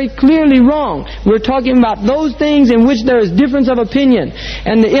are very clearly wrong. We're talking about those things in which there is difference of opinion.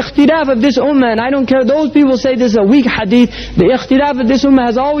 And the ikhtilaf of this ummah, and I don't care, those people say this is a weak hadith, the ikhtilaf of this ummah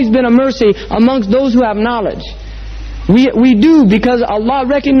has always been a mercy amongst those who have knowledge. We do, because Allah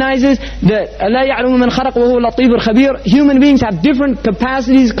recognizes that أَلَا يَعْلَمُ مَنْ خَلَقَ وَهُوَ اللَّطِيفُ الْخَبِيرُ. Human beings have different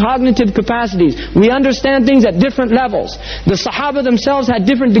capacities, cognitive capacities. We understand things at different levels. The Sahaba themselves had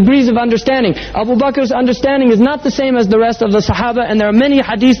different degrees of understanding. Abu Bakr's understanding is not the same as the rest of the Sahaba, and there are many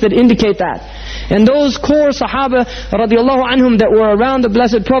hadiths that indicate that. And those core Sahaba radiallahu anhum that were around the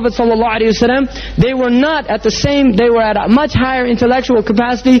Blessed Prophet sallallahu alaihi wasallam, they were not at the same, they were at a much higher intellectual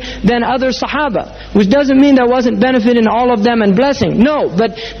capacity than other Sahaba. Which doesn't mean there wasn't benefit in all of them and blessing. No,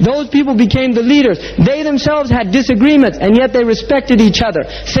 but those people became the leaders. They themselves had disagreements, and yet they respected each other.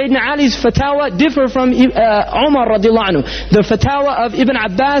 Sayyidina Ali's fatwa differ from Umar radiallahu anhu. The fatwa of Ibn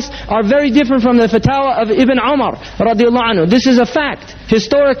Abbas are very different from the fatwa of Ibn Umar radiallahu anhu. This is a fact,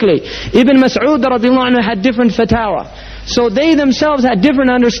 historically. Ibn Mas'ud radiallahu anhu had different fatwa. So they themselves had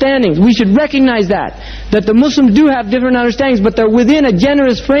different understandings. We should recognize that the Muslims do have different understandings, but they're within a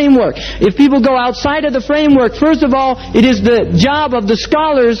generous framework. If people go outside of the framework, first of all, it is the job of the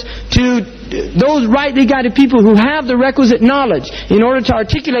scholars to those rightly guided people who have the requisite knowledge in order to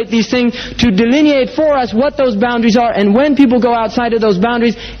articulate these things, to delineate for us what those boundaries are, and when people go outside of those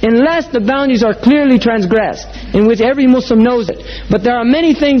boundaries, unless the boundaries are clearly transgressed, in which every Muslim knows it. But there are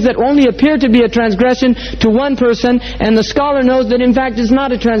many things that only appear to be a transgression to one person, and the scholar knows that in fact it's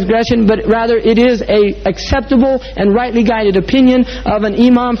not a transgression, but rather it is a acceptable and rightly guided opinion of an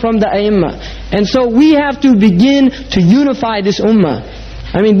imam from the A'immah. And so we have to begin to unify this ummah.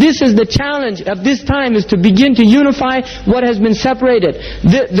 This is the challenge of this time, is to begin to unify what has been separated.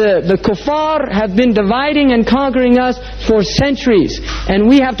 The kuffar have been dividing and conquering us for centuries. And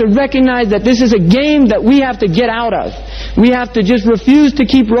we have to recognize that this is a game that we have to get out of. We have to just refuse to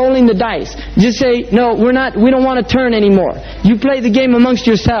keep rolling the dice. Just say, no, we don't want to turn anymore. You play the game amongst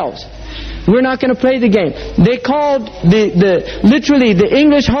yourselves. We're not going to play the game. They called literally the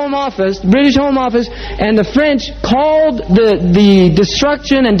English Home Office, British Home Office, and the French called the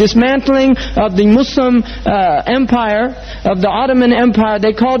destruction and dismantling of the Muslim empire, of the Ottoman Empire,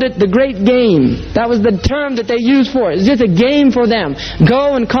 they called it the Great Game. That was the term that they used for it. It's just a game for them.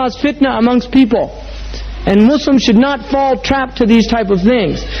 Go and cause fitna amongst people. And Muslims should not fall trapped to these type of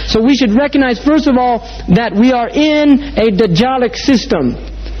things. So we should recognize, first of all, that we are in a Dajjalic system.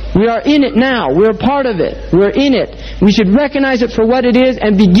 We are in it now. We're part of it. We're in it. We should recognize it for what it is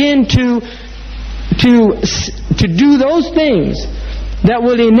and begin to do those things that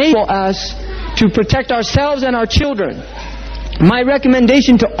will enable us to protect ourselves and our children. My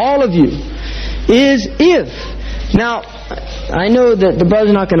recommendation to all of you is now, I know that the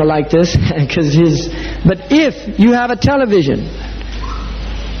brother's not going to like this, but if you have a television,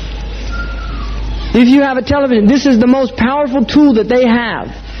 this is the most powerful tool that they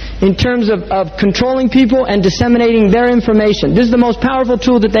have in terms of controlling people and disseminating their information. This is the most powerful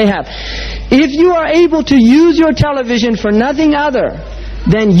tool that they have. If you are able to use your television for nothing other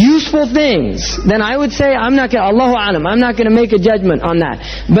than useful things, then I would say, Allahu Alam, I'm not going to make a judgment on that.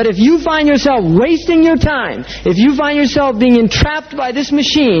 But if you find yourself wasting your time, if you find yourself being entrapped by this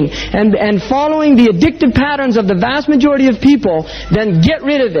machine and following the addictive patterns of the vast majority of people, then get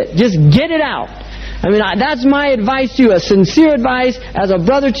rid of it. Just get it out. I mean, that's my advice to you, a sincere advice as a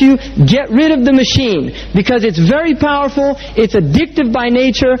brother to you. Get rid of the machine, because it's very powerful, it's addictive by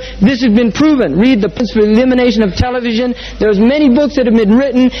nature. This has been proven. Read the Principle of Elimination of Television. There's many books that have been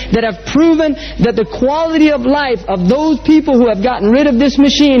written that have proven that the quality of life of those people who have gotten rid of this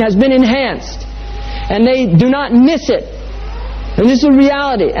machine has been enhanced. And they do not miss it. And this is a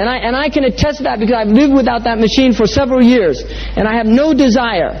reality. And I can attest to that, because I've lived without that machine for several years. And I have no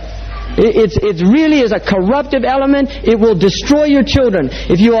desire. It really is a corruptive element. It will destroy your children.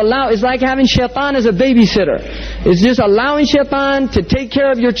 If you allow, it's like having shaitan as a babysitter. It's just allowing shaitan to take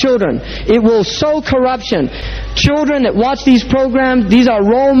care of your children. It will sow corruption. Children that watch these programs, these are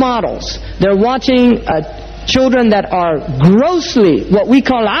role models. They're watching children that are grossly, what we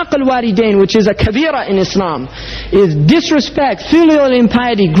call aql walidain, which is a kabira in Islam, is disrespect, filial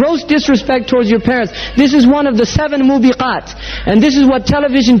impiety, gross disrespect towards your parents. This is one of the 7 mubiqat. And this is what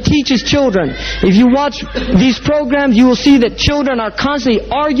television teaches children. If you watch these programs, you will see that children are constantly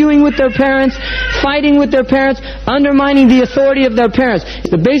arguing with their parents, fighting with their parents, undermining the authority of their parents.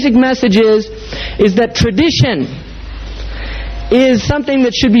 The basic message is that tradition is something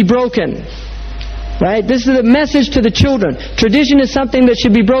that should be broken. Right? This is a message to the children. Tradition is something that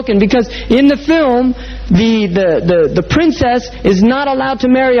should be broken, because in the film, the princess is not allowed to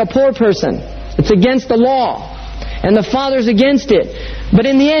marry a poor person. It's against the law. And the father's against it. But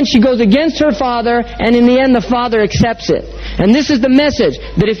in the end, she goes against her father, and in the end, the father accepts it. And this is the message,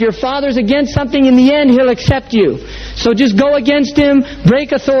 that if your father's against something, in the end, he'll accept you. So just go against him,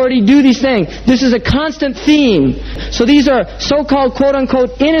 break authority, do these things. This is a constant theme. So these are so-called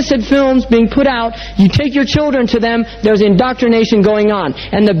quote-unquote innocent films being put out. You take your children to them, there's indoctrination going on.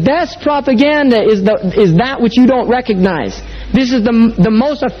 And the best propaganda is that which you don't recognize. This is the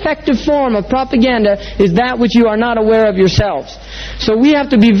most effective form of propaganda, is that which you are not aware of yourselves. So we have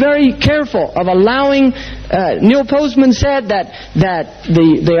to be very careful of allowing, Neil Postman said that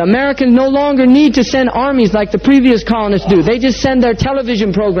the Americans no longer need to send armies like the previous colonists do. They just send their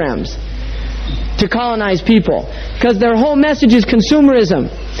television programs to colonize people, because their whole message is consumerism.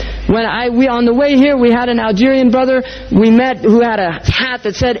 When on the way here, we had an Algerian brother we met who had a hat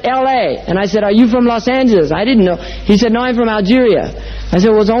that said LA. And I said, "Are you from Los Angeles?" I didn't know. He said, "No, I'm from Algeria." I said,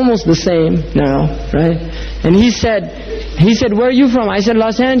 "Well, it's almost the same now, right?" And he said, "Where are you from?" I said,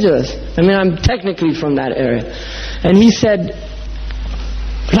 "Los Angeles." I mean, I'm technically from that area. And he said,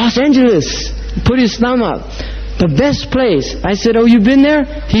 "Los Angeles, put his thumb up. The best place." I said, "Oh, you've been there?"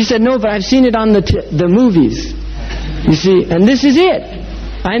 He said, "No, but I've seen it on the movies." You see, and this is it.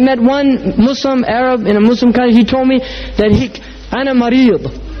 I met one Muslim Arab in a Muslim country. He told me that "Ana marid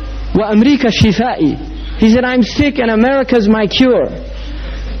wa Amerika shifai." He said, "I'm sick and America's my cure."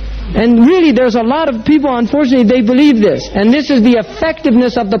 And really, there's a lot of people, unfortunately, they believe this. And this is the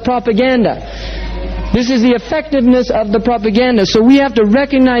effectiveness of the propaganda. This is the effectiveness of the propaganda. So we have to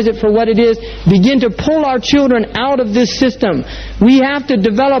recognize it for what it is. Begin to pull our children out of this system. We have to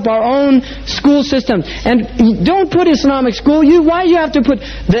develop our own school systems. And don't put Islamic school. Why you have to put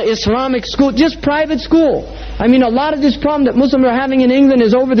the Islamic school? Just private school. I mean, a lot of this problem that Muslims are having in England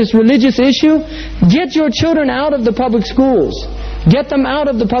is over this religious issue. Get your children out of the public schools. Get them out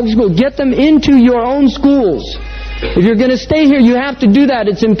of the public school. Get them into your own schools. If you're going to stay here, you have to do that.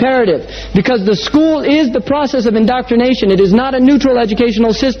 It's imperative. Because the school is the process of indoctrination. It is not a neutral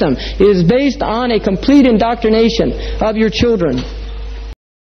educational system. It is based on a complete indoctrination of your children.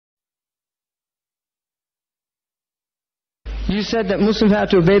 You said that Muslims have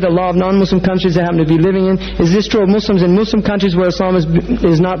to obey the law of non-Muslim countries they happen to be living in. Is this true of Muslims in Muslim countries where Islam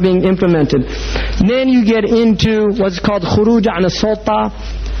is not being implemented? Then you get into what's called khuruj an as-sulta.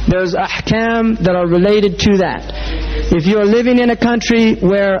 There's ahkam that are related to that. If you're living in a country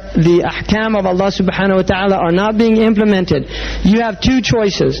where the ahkam of Allah subhanahu wa ta'ala are not being implemented, you have 2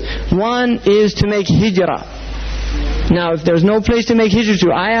 choices. One is to make hijrah. Now, if there's no place to make hijrah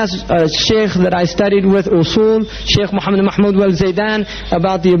to, I asked a sheikh that I studied with, Usul, Sheikh Muhammad Mahmoud Wal Zaidan,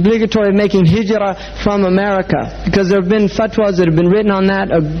 about the obligatory of making hijrah from America. Because there have been fatwas that have been written on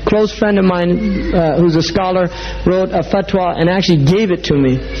that. A close friend of mine, who's a scholar, wrote a fatwa and actually gave it to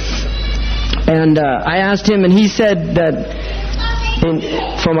me. And I asked him, and he said that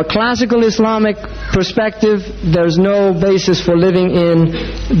from a classical Islamic perspective, there's no basis for living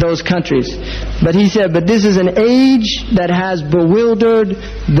in those countries. But he said, but this is an age that has bewildered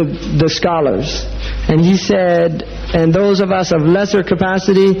the scholars. And he said, and those of us of lesser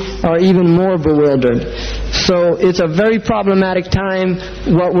capacity are even more bewildered. So it's a very problematic time,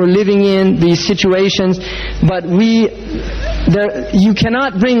 what we're living in, these situations. But you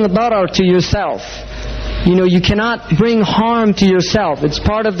cannot bring darar to yourself. You cannot bring harm to yourself. It's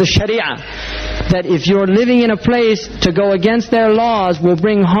part of the Sharia. that if you're living in a place to go against their laws will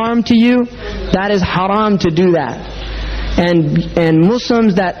bring harm to you, that is haram to do that. And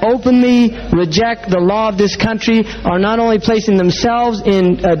Muslims that openly reject the law of this country are not only placing themselves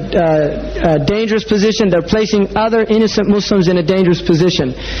in a dangerous position, they're placing other innocent Muslims in a dangerous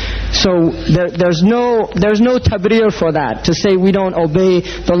position. So there's no tabrir for that, to say we don't obey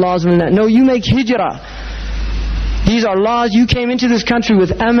the laws of Allah. No, you make hijrah. These are laws. You came into this country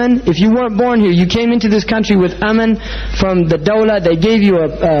with aman. If you weren't born here, you came into this country with aman from the dawla. They gave you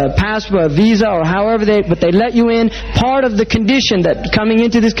a passport, a visa, or however but they let you in. Part of the condition that coming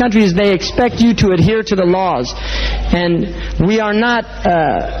into this country is they expect you to adhere to the laws. And we are not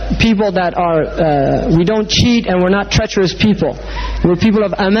people that are, we don't cheat, and we're not treacherous people. We're people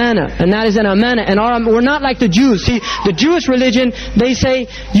of amana, and that is an amana. And we're not like the Jews. See, the Jewish religion, they say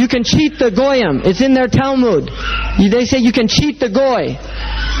you can cheat the goyim. It's in their Talmud. They say you can cheat the goy.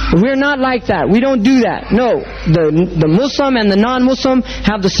 We're not like that. We don't do that. No, the Muslim and the non-Muslim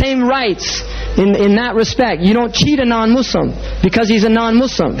have the same rights in that respect. You don't cheat a non-Muslim because he's a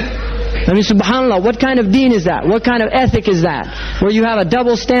non-Muslim. I mean, subhanAllah, what kind of deen is that? What kind of ethic is that? Where you have a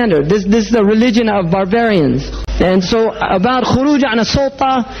double standard. This is the religion of barbarians. And so about khuruj an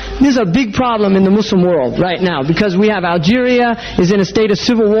sulta, this is a big problem in the Muslim world right now, because we have Algeria is in a state of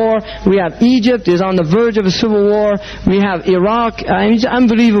civil war, we have Egypt is on the verge of a civil war, we have Iraq,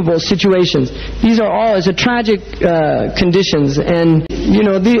 unbelievable situations. These are all, it's a tragic conditions, and you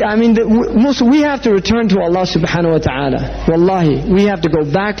know, we have to return to Allah subhanahu wa ta'ala. Wallahi, we have to go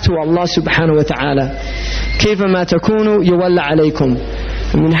back to Allah subhanahu wa ta'ala. كيف ما تكونوا يولى عليكم.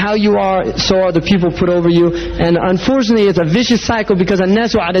 I mean, how you are, so are the people put over you. And unfortunately, it's a vicious cycle, because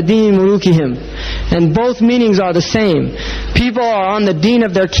النَّاسُ عَلَى دِينِ مُلُوكِهِمْ. And both meanings are the same. People are on the deen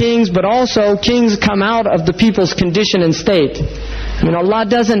of their kings, but also kings come out of the people's condition and state. I mean, Allah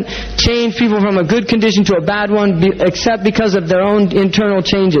doesn't change people from a good condition to a bad one except because of their own internal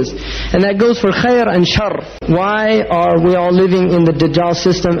changes. And that goes for khair and shar. Why are we all living in the Dajjal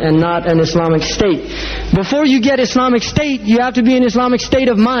system and not an Islamic state? Before you get Islamic state, you have to be in Islamic state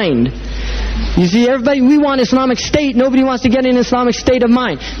of mind. You see, everybody, we want Islamic state. Nobody wants to get in Islamic state of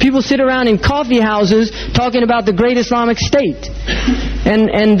mind. People sit around in coffee houses talking about the great Islamic state.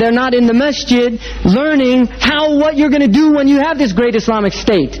 And they're not in the masjid learning what you're going to do when you have this great Islamic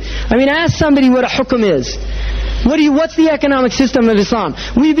state. I mean, ask somebody what a hukum is. What's the economic system of Islam?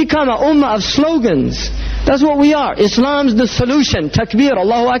 We become a ummah of slogans. That's what we are. Islam's the solution. Takbir,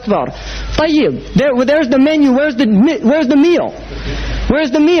 Allahu Akbar. Tayyib. There's the menu. Where's the meal?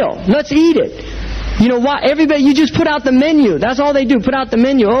 Where's the meal? Let's eat it. You know why? Everybody, you just put out the menu. That's all they do. Put out the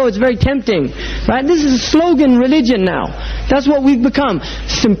menu. Oh, it's very tempting. Right? This is a slogan religion now. That's what we've become.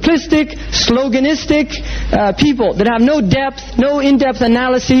 Simplistic, sloganistic people that have no depth, no in-depth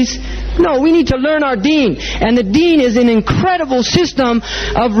analyses. No, we need to learn our deen. And the deen is an incredible system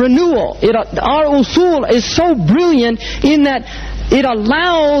of renewal. Our usul is so brilliant in that it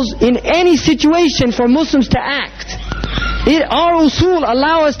allows in any situation for Muslims to act. Our usul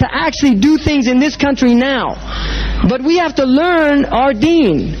allow us to actually do things in this country now. But we have to learn our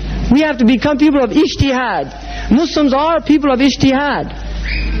deen. We have to become people of ijtihad. Muslims are people of ijtihad.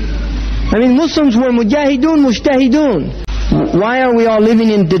 I mean, Muslims were mujahidun, mujtahidun. Why are we all living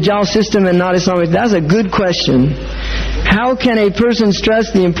in Dajjal system and not Islamic? That's a good question. How can a person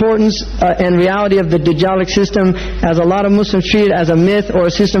stress the importance and reality of the Dajjalic system, as a lot of Muslims treat it as a myth or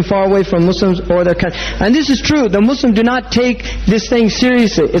a system far away from Muslims or their country? And this is true. The Muslims do not take this thing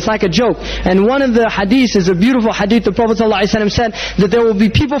seriously. It's like a joke. And one of the hadiths is a beautiful hadith. The Prophet ﷺ said that there will be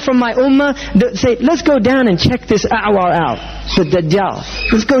people from my ummah that say, let's go down and check this a'war out, the Dajjal.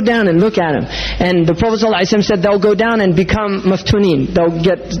 Let's go down and look at him. And the Prophet ﷺ said they'll go down and become maftunin. They'll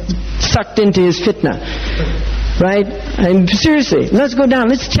get sucked into his fitna. Right? And seriously, let's go down.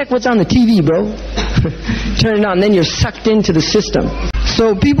 Let's check what's on the TV, bro. Turn it on, then you're sucked into the system.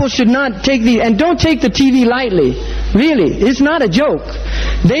 So people should not take and don't take the TV lightly. Really, it's not a joke.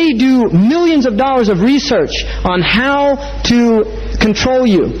 They do millions of dollars of research on how to control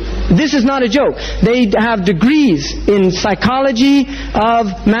you. This is not a joke. They have degrees in psychology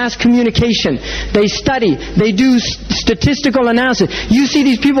of mass communication. They study. They do statistical analysis. You see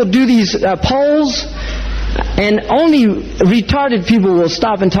these people do these polls, and only retarded people will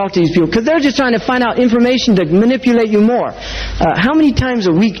stop and talk to these people, because they're just trying to find out information to manipulate you more. How many times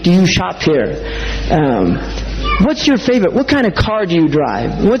a week do you shop here? What's your favorite? What kind of car do you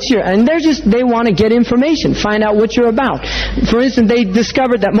drive? And they want to get information, find out what you're about. For instance, they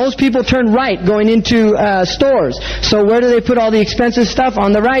discovered that most people turn right going into stores. So where do they put all the expensive stuff?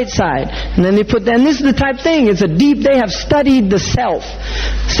 On the right side. And then and this is the type of thing, they have studied the self,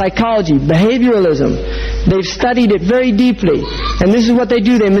 psychology, behavioralism. They've studied it very deeply. And this is what they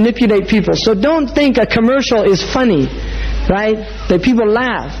do, they manipulate people. So don't think a commercial is funny, right? That people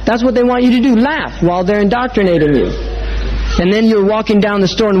laugh. That's what they want you to do, laugh while they're indoctrinating you. And then you're walking down the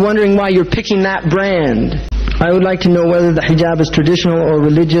store and wondering why you're picking that brand. I would like to know whether the hijab is traditional or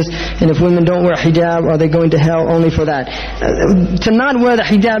religious, and if women don't wear hijab, are they going to hell only for that? To not wear the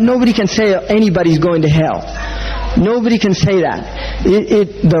hijab, nobody can say anybody's going to hell. Nobody can say that.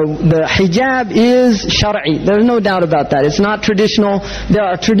 The hijab is shar'i. There's no doubt about that. It's not traditional. There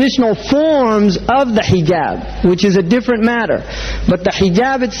are traditional forms of the hijab, which is a different matter. But the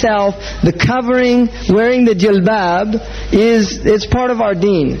hijab itself, the covering, wearing the jilbab, it's part of our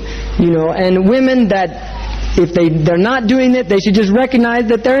deen. And women that, if they're not doing it, they should just recognize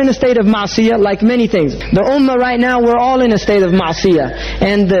that they're in a state of ma'siyah, like many things. The ummah right now, we're all in a state of ma'siyah.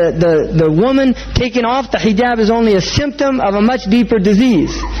 And the woman taking off the hijab is only a symptom of a much deeper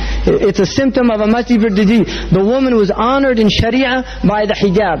disease. It's a symptom of a much deeper disease. The woman was honored in Sharia by the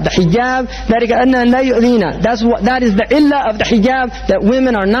hijab. The hijab, that is the illah of the hijab, that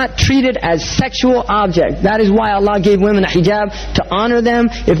women are not treated as sexual objects. That is why Allah gave women a hijab, to honor them.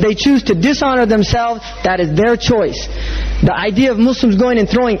 If they choose to dishonor themselves, that is their choice. The idea of Muslims going and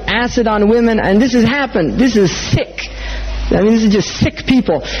throwing acid on women, and this has happened, this is sick. This is just sick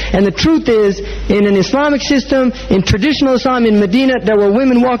people. And the truth is, in an Islamic system, in traditional Islam in Medina, there were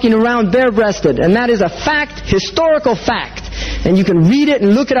women walking around bare-breasted. And that is a fact, historical fact. And you can read it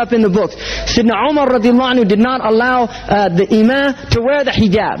and look it up in the books. Sayyidina Umar radiallahu anhu did not allow the imam to wear the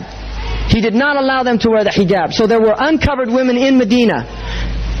hijab. He did not allow them to wear the hijab. So there were uncovered women in Medina.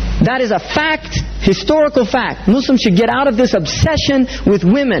 That is a fact, historical fact. Muslims should get out of this obsession with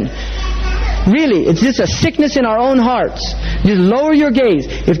women. Really, it's just a sickness in our own hearts. Just lower your gaze.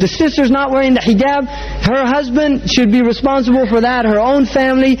 If the sister's not wearing the hijab, her husband should be responsible for that, her own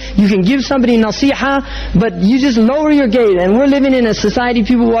family. You can give somebody nasiha, but you just lower your gaze. And we're living in a society,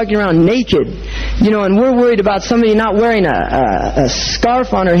 people walking around naked. And we're worried about somebody not wearing a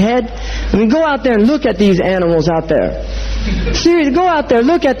scarf on her head. Go out there and look at these animals out there. Seriously, go out there,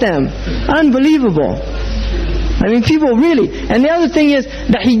 look at them. Unbelievable. People really. And the other thing is,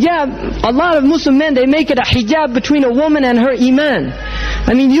 the hijab, a lot of Muslim men, they make it a hijab between a woman and her iman.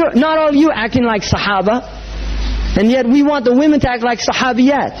 Not all of you acting like Sahaba, and yet we want the women to act like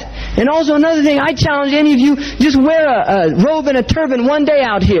Sahabiyat. And also another thing, I challenge any of you, just wear a robe and a turban one day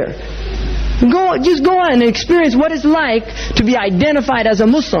out here. Just go on and experience what it's like to be identified as a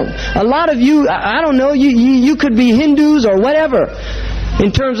Muslim. A lot of you, I don't know, you could be Hindus or whatever,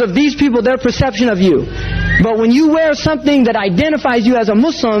 in terms of these people, their perception of you. But when you wear something that identifies you as a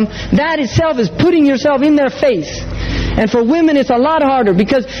Muslim, that itself is putting yourself in their face. And for women it's a lot harder,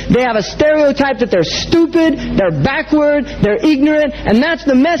 because they have a stereotype that they're stupid, they're backward, they're ignorant, and that's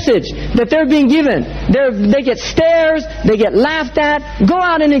the message that they're being given. They get stares, they get laughed at. Go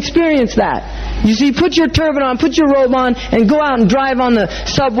out and experience that. You see, put your turban on, put your robe on, and go out and drive on the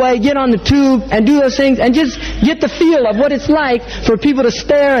subway, get on the tube, and do those things, and just get the feel of what it's like for people to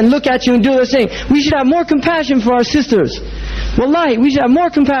stare and look at you and do those things. We should have more compassion for our sisters. Wallahi, we should have more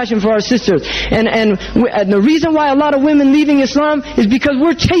compassion for our sisters. And the reason why a lot of women leaving Islam is because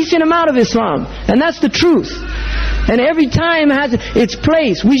we're chasing them out of Islam. And that's the truth. And every time has its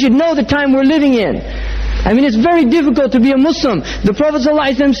place. We should know the time we're living in. It's very difficult to be a Muslim. The Prophet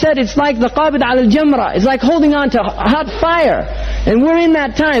ﷺ said it's like the qabid al-jamra. It's like holding on to hot fire. And we're in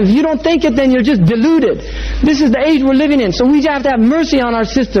that time. If you don't think it, then you're just deluded. This is the age we're living in. So we have to have mercy on our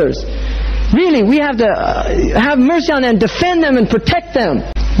sisters. Really, we have to have mercy on them, defend them and protect them.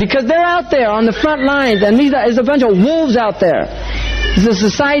 Because they're out there on the front lines, and there's a bunch of wolves out there. It's a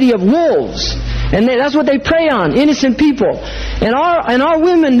society of wolves. And that's what they prey on, innocent people. And our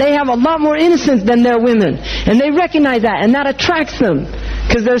women, they have a lot more innocence than their women. And they recognize that, and that attracts them,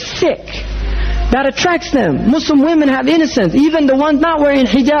 because they're sick. That attracts them. Muslim women have innocence, even the ones not wearing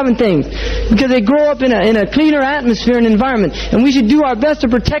hijab and things, because they grow up in a cleaner atmosphere and environment. And we should do our best to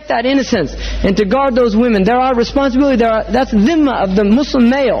protect that innocence and to guard those women. There are responsibility. That's dhimma of the Muslim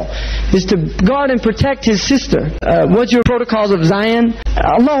male, is to guard and protect his sister. What's your protocols of Zion?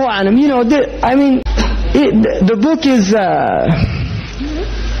 Allahu A'lam. The book is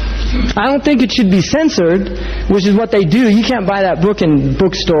I don't think it should be censored, which is what they do. You can't buy that book in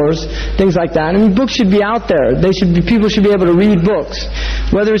bookstores, things like that. I mean, books should be out there. People should be able to read books.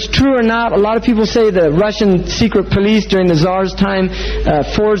 Whether it's true or not, a lot of people say the Russian secret police during the Tsar's time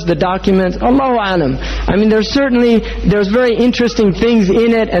forged the documents. Allahu alam. I mean, there's very interesting things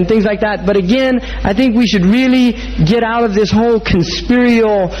in it and things like that. But again, I think we should really get out of this whole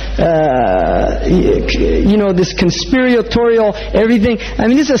this conspiratorial everything. I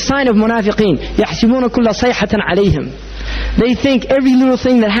mean, this is a sign of munafiqeen. يَحْسِبُونَ كُلَّ صَيْحَةً عَلَيْهِمْ. They think every little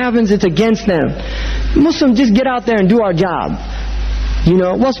thing that happens, it's against them. Muslims, just get out there and do our job.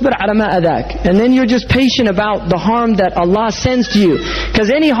 وَاصْبِرْ عَلَى مَا أَذَاكَ. And then you're just patient about the harm that Allah sends to you. Because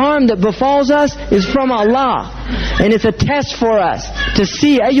any harm that befalls us is from Allah. And it's a test for us to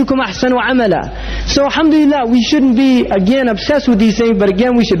see أَيُّكُمْ أَحْسَنُ عَمَلًا. So alhamdulillah, we shouldn't be, again, obsessed with these things. But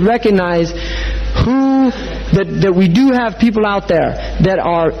again, we should recognize that we do have people out there that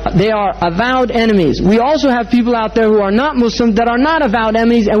are avowed enemies. We also have people out there who are not Muslims that are not avowed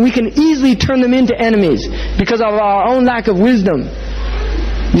enemies, and we can easily turn them into enemies because of our own lack of wisdom.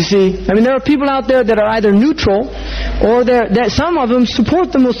 You see, I mean, there are people out there that are either neutral, or some of them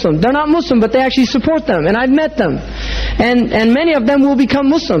support the Muslim. They're not Muslim, but they actually support them, and I've met them. And many of them will become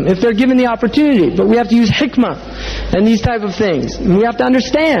Muslim if they're given the opportunity. But we have to use hikmah and these type of things. And we have to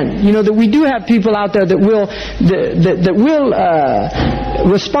understand, that we do have people out there that will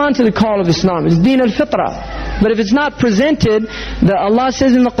respond to the call of Islam. It's deen al-fitrah. But if it's not presented, Allah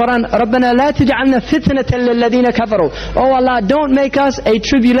says in the Quran, رَبَّنَا لَا تُجْعَلْنَا فِتْنَةً لِلَّذِينَ كَفَرُوا. Oh Allah, don't make us a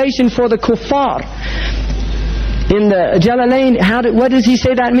tribulation for the kuffar. In the Jalalain, what does he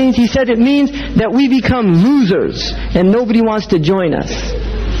say that means? He said it means that we become losers and nobody wants to join us.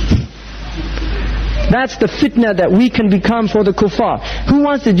 That's the fitna that we can become for the kuffar. Who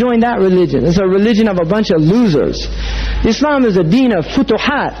wants to join that religion? It's a religion of a bunch of losers. Islam is a deen of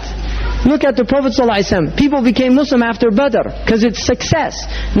futuhat. Look at the Prophet ﷺ. People became Muslim after Badr because it's success.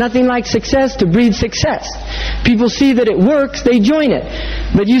 Nothing like success to breed success. People see that it works, they join it.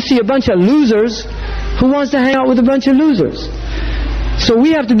 But you see a bunch of losers. Who wants to hang out with a bunch of losers? So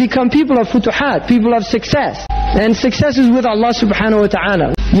we have to become people of futuhat, people of success. And success is with Allah subhanahu wa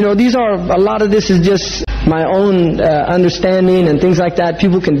ta'ala. A lot of this is just my own understanding and things like that.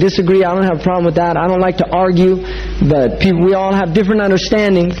 People can disagree. I don't have a problem with that. I don't like to argue. But we all have different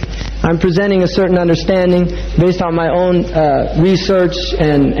understandings. I'm presenting a certain understanding based on my own research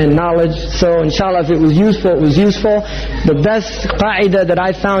and knowledge. So inshallah, if it was useful, it was useful. The best qa'idah that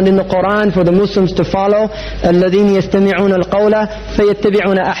I found in the Quran for the Muslims to follow, الَّذِينَ يَسْتَمِعُونَ الْقَوْلَ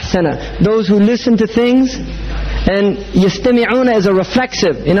فَيَتَّبِعُونَ أَحْسَنَ. Those who listen to things, and yastami'una is a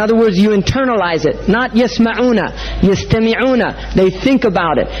reflexive. In other words, you internalize it. Not yasma'una. Yastami'una. They think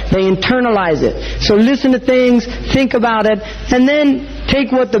about it. They internalize it. So listen to things, think about it, and then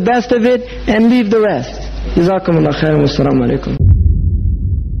take what the best of it and leave the rest. Jazakumullah khairan wa assalamu alaikum.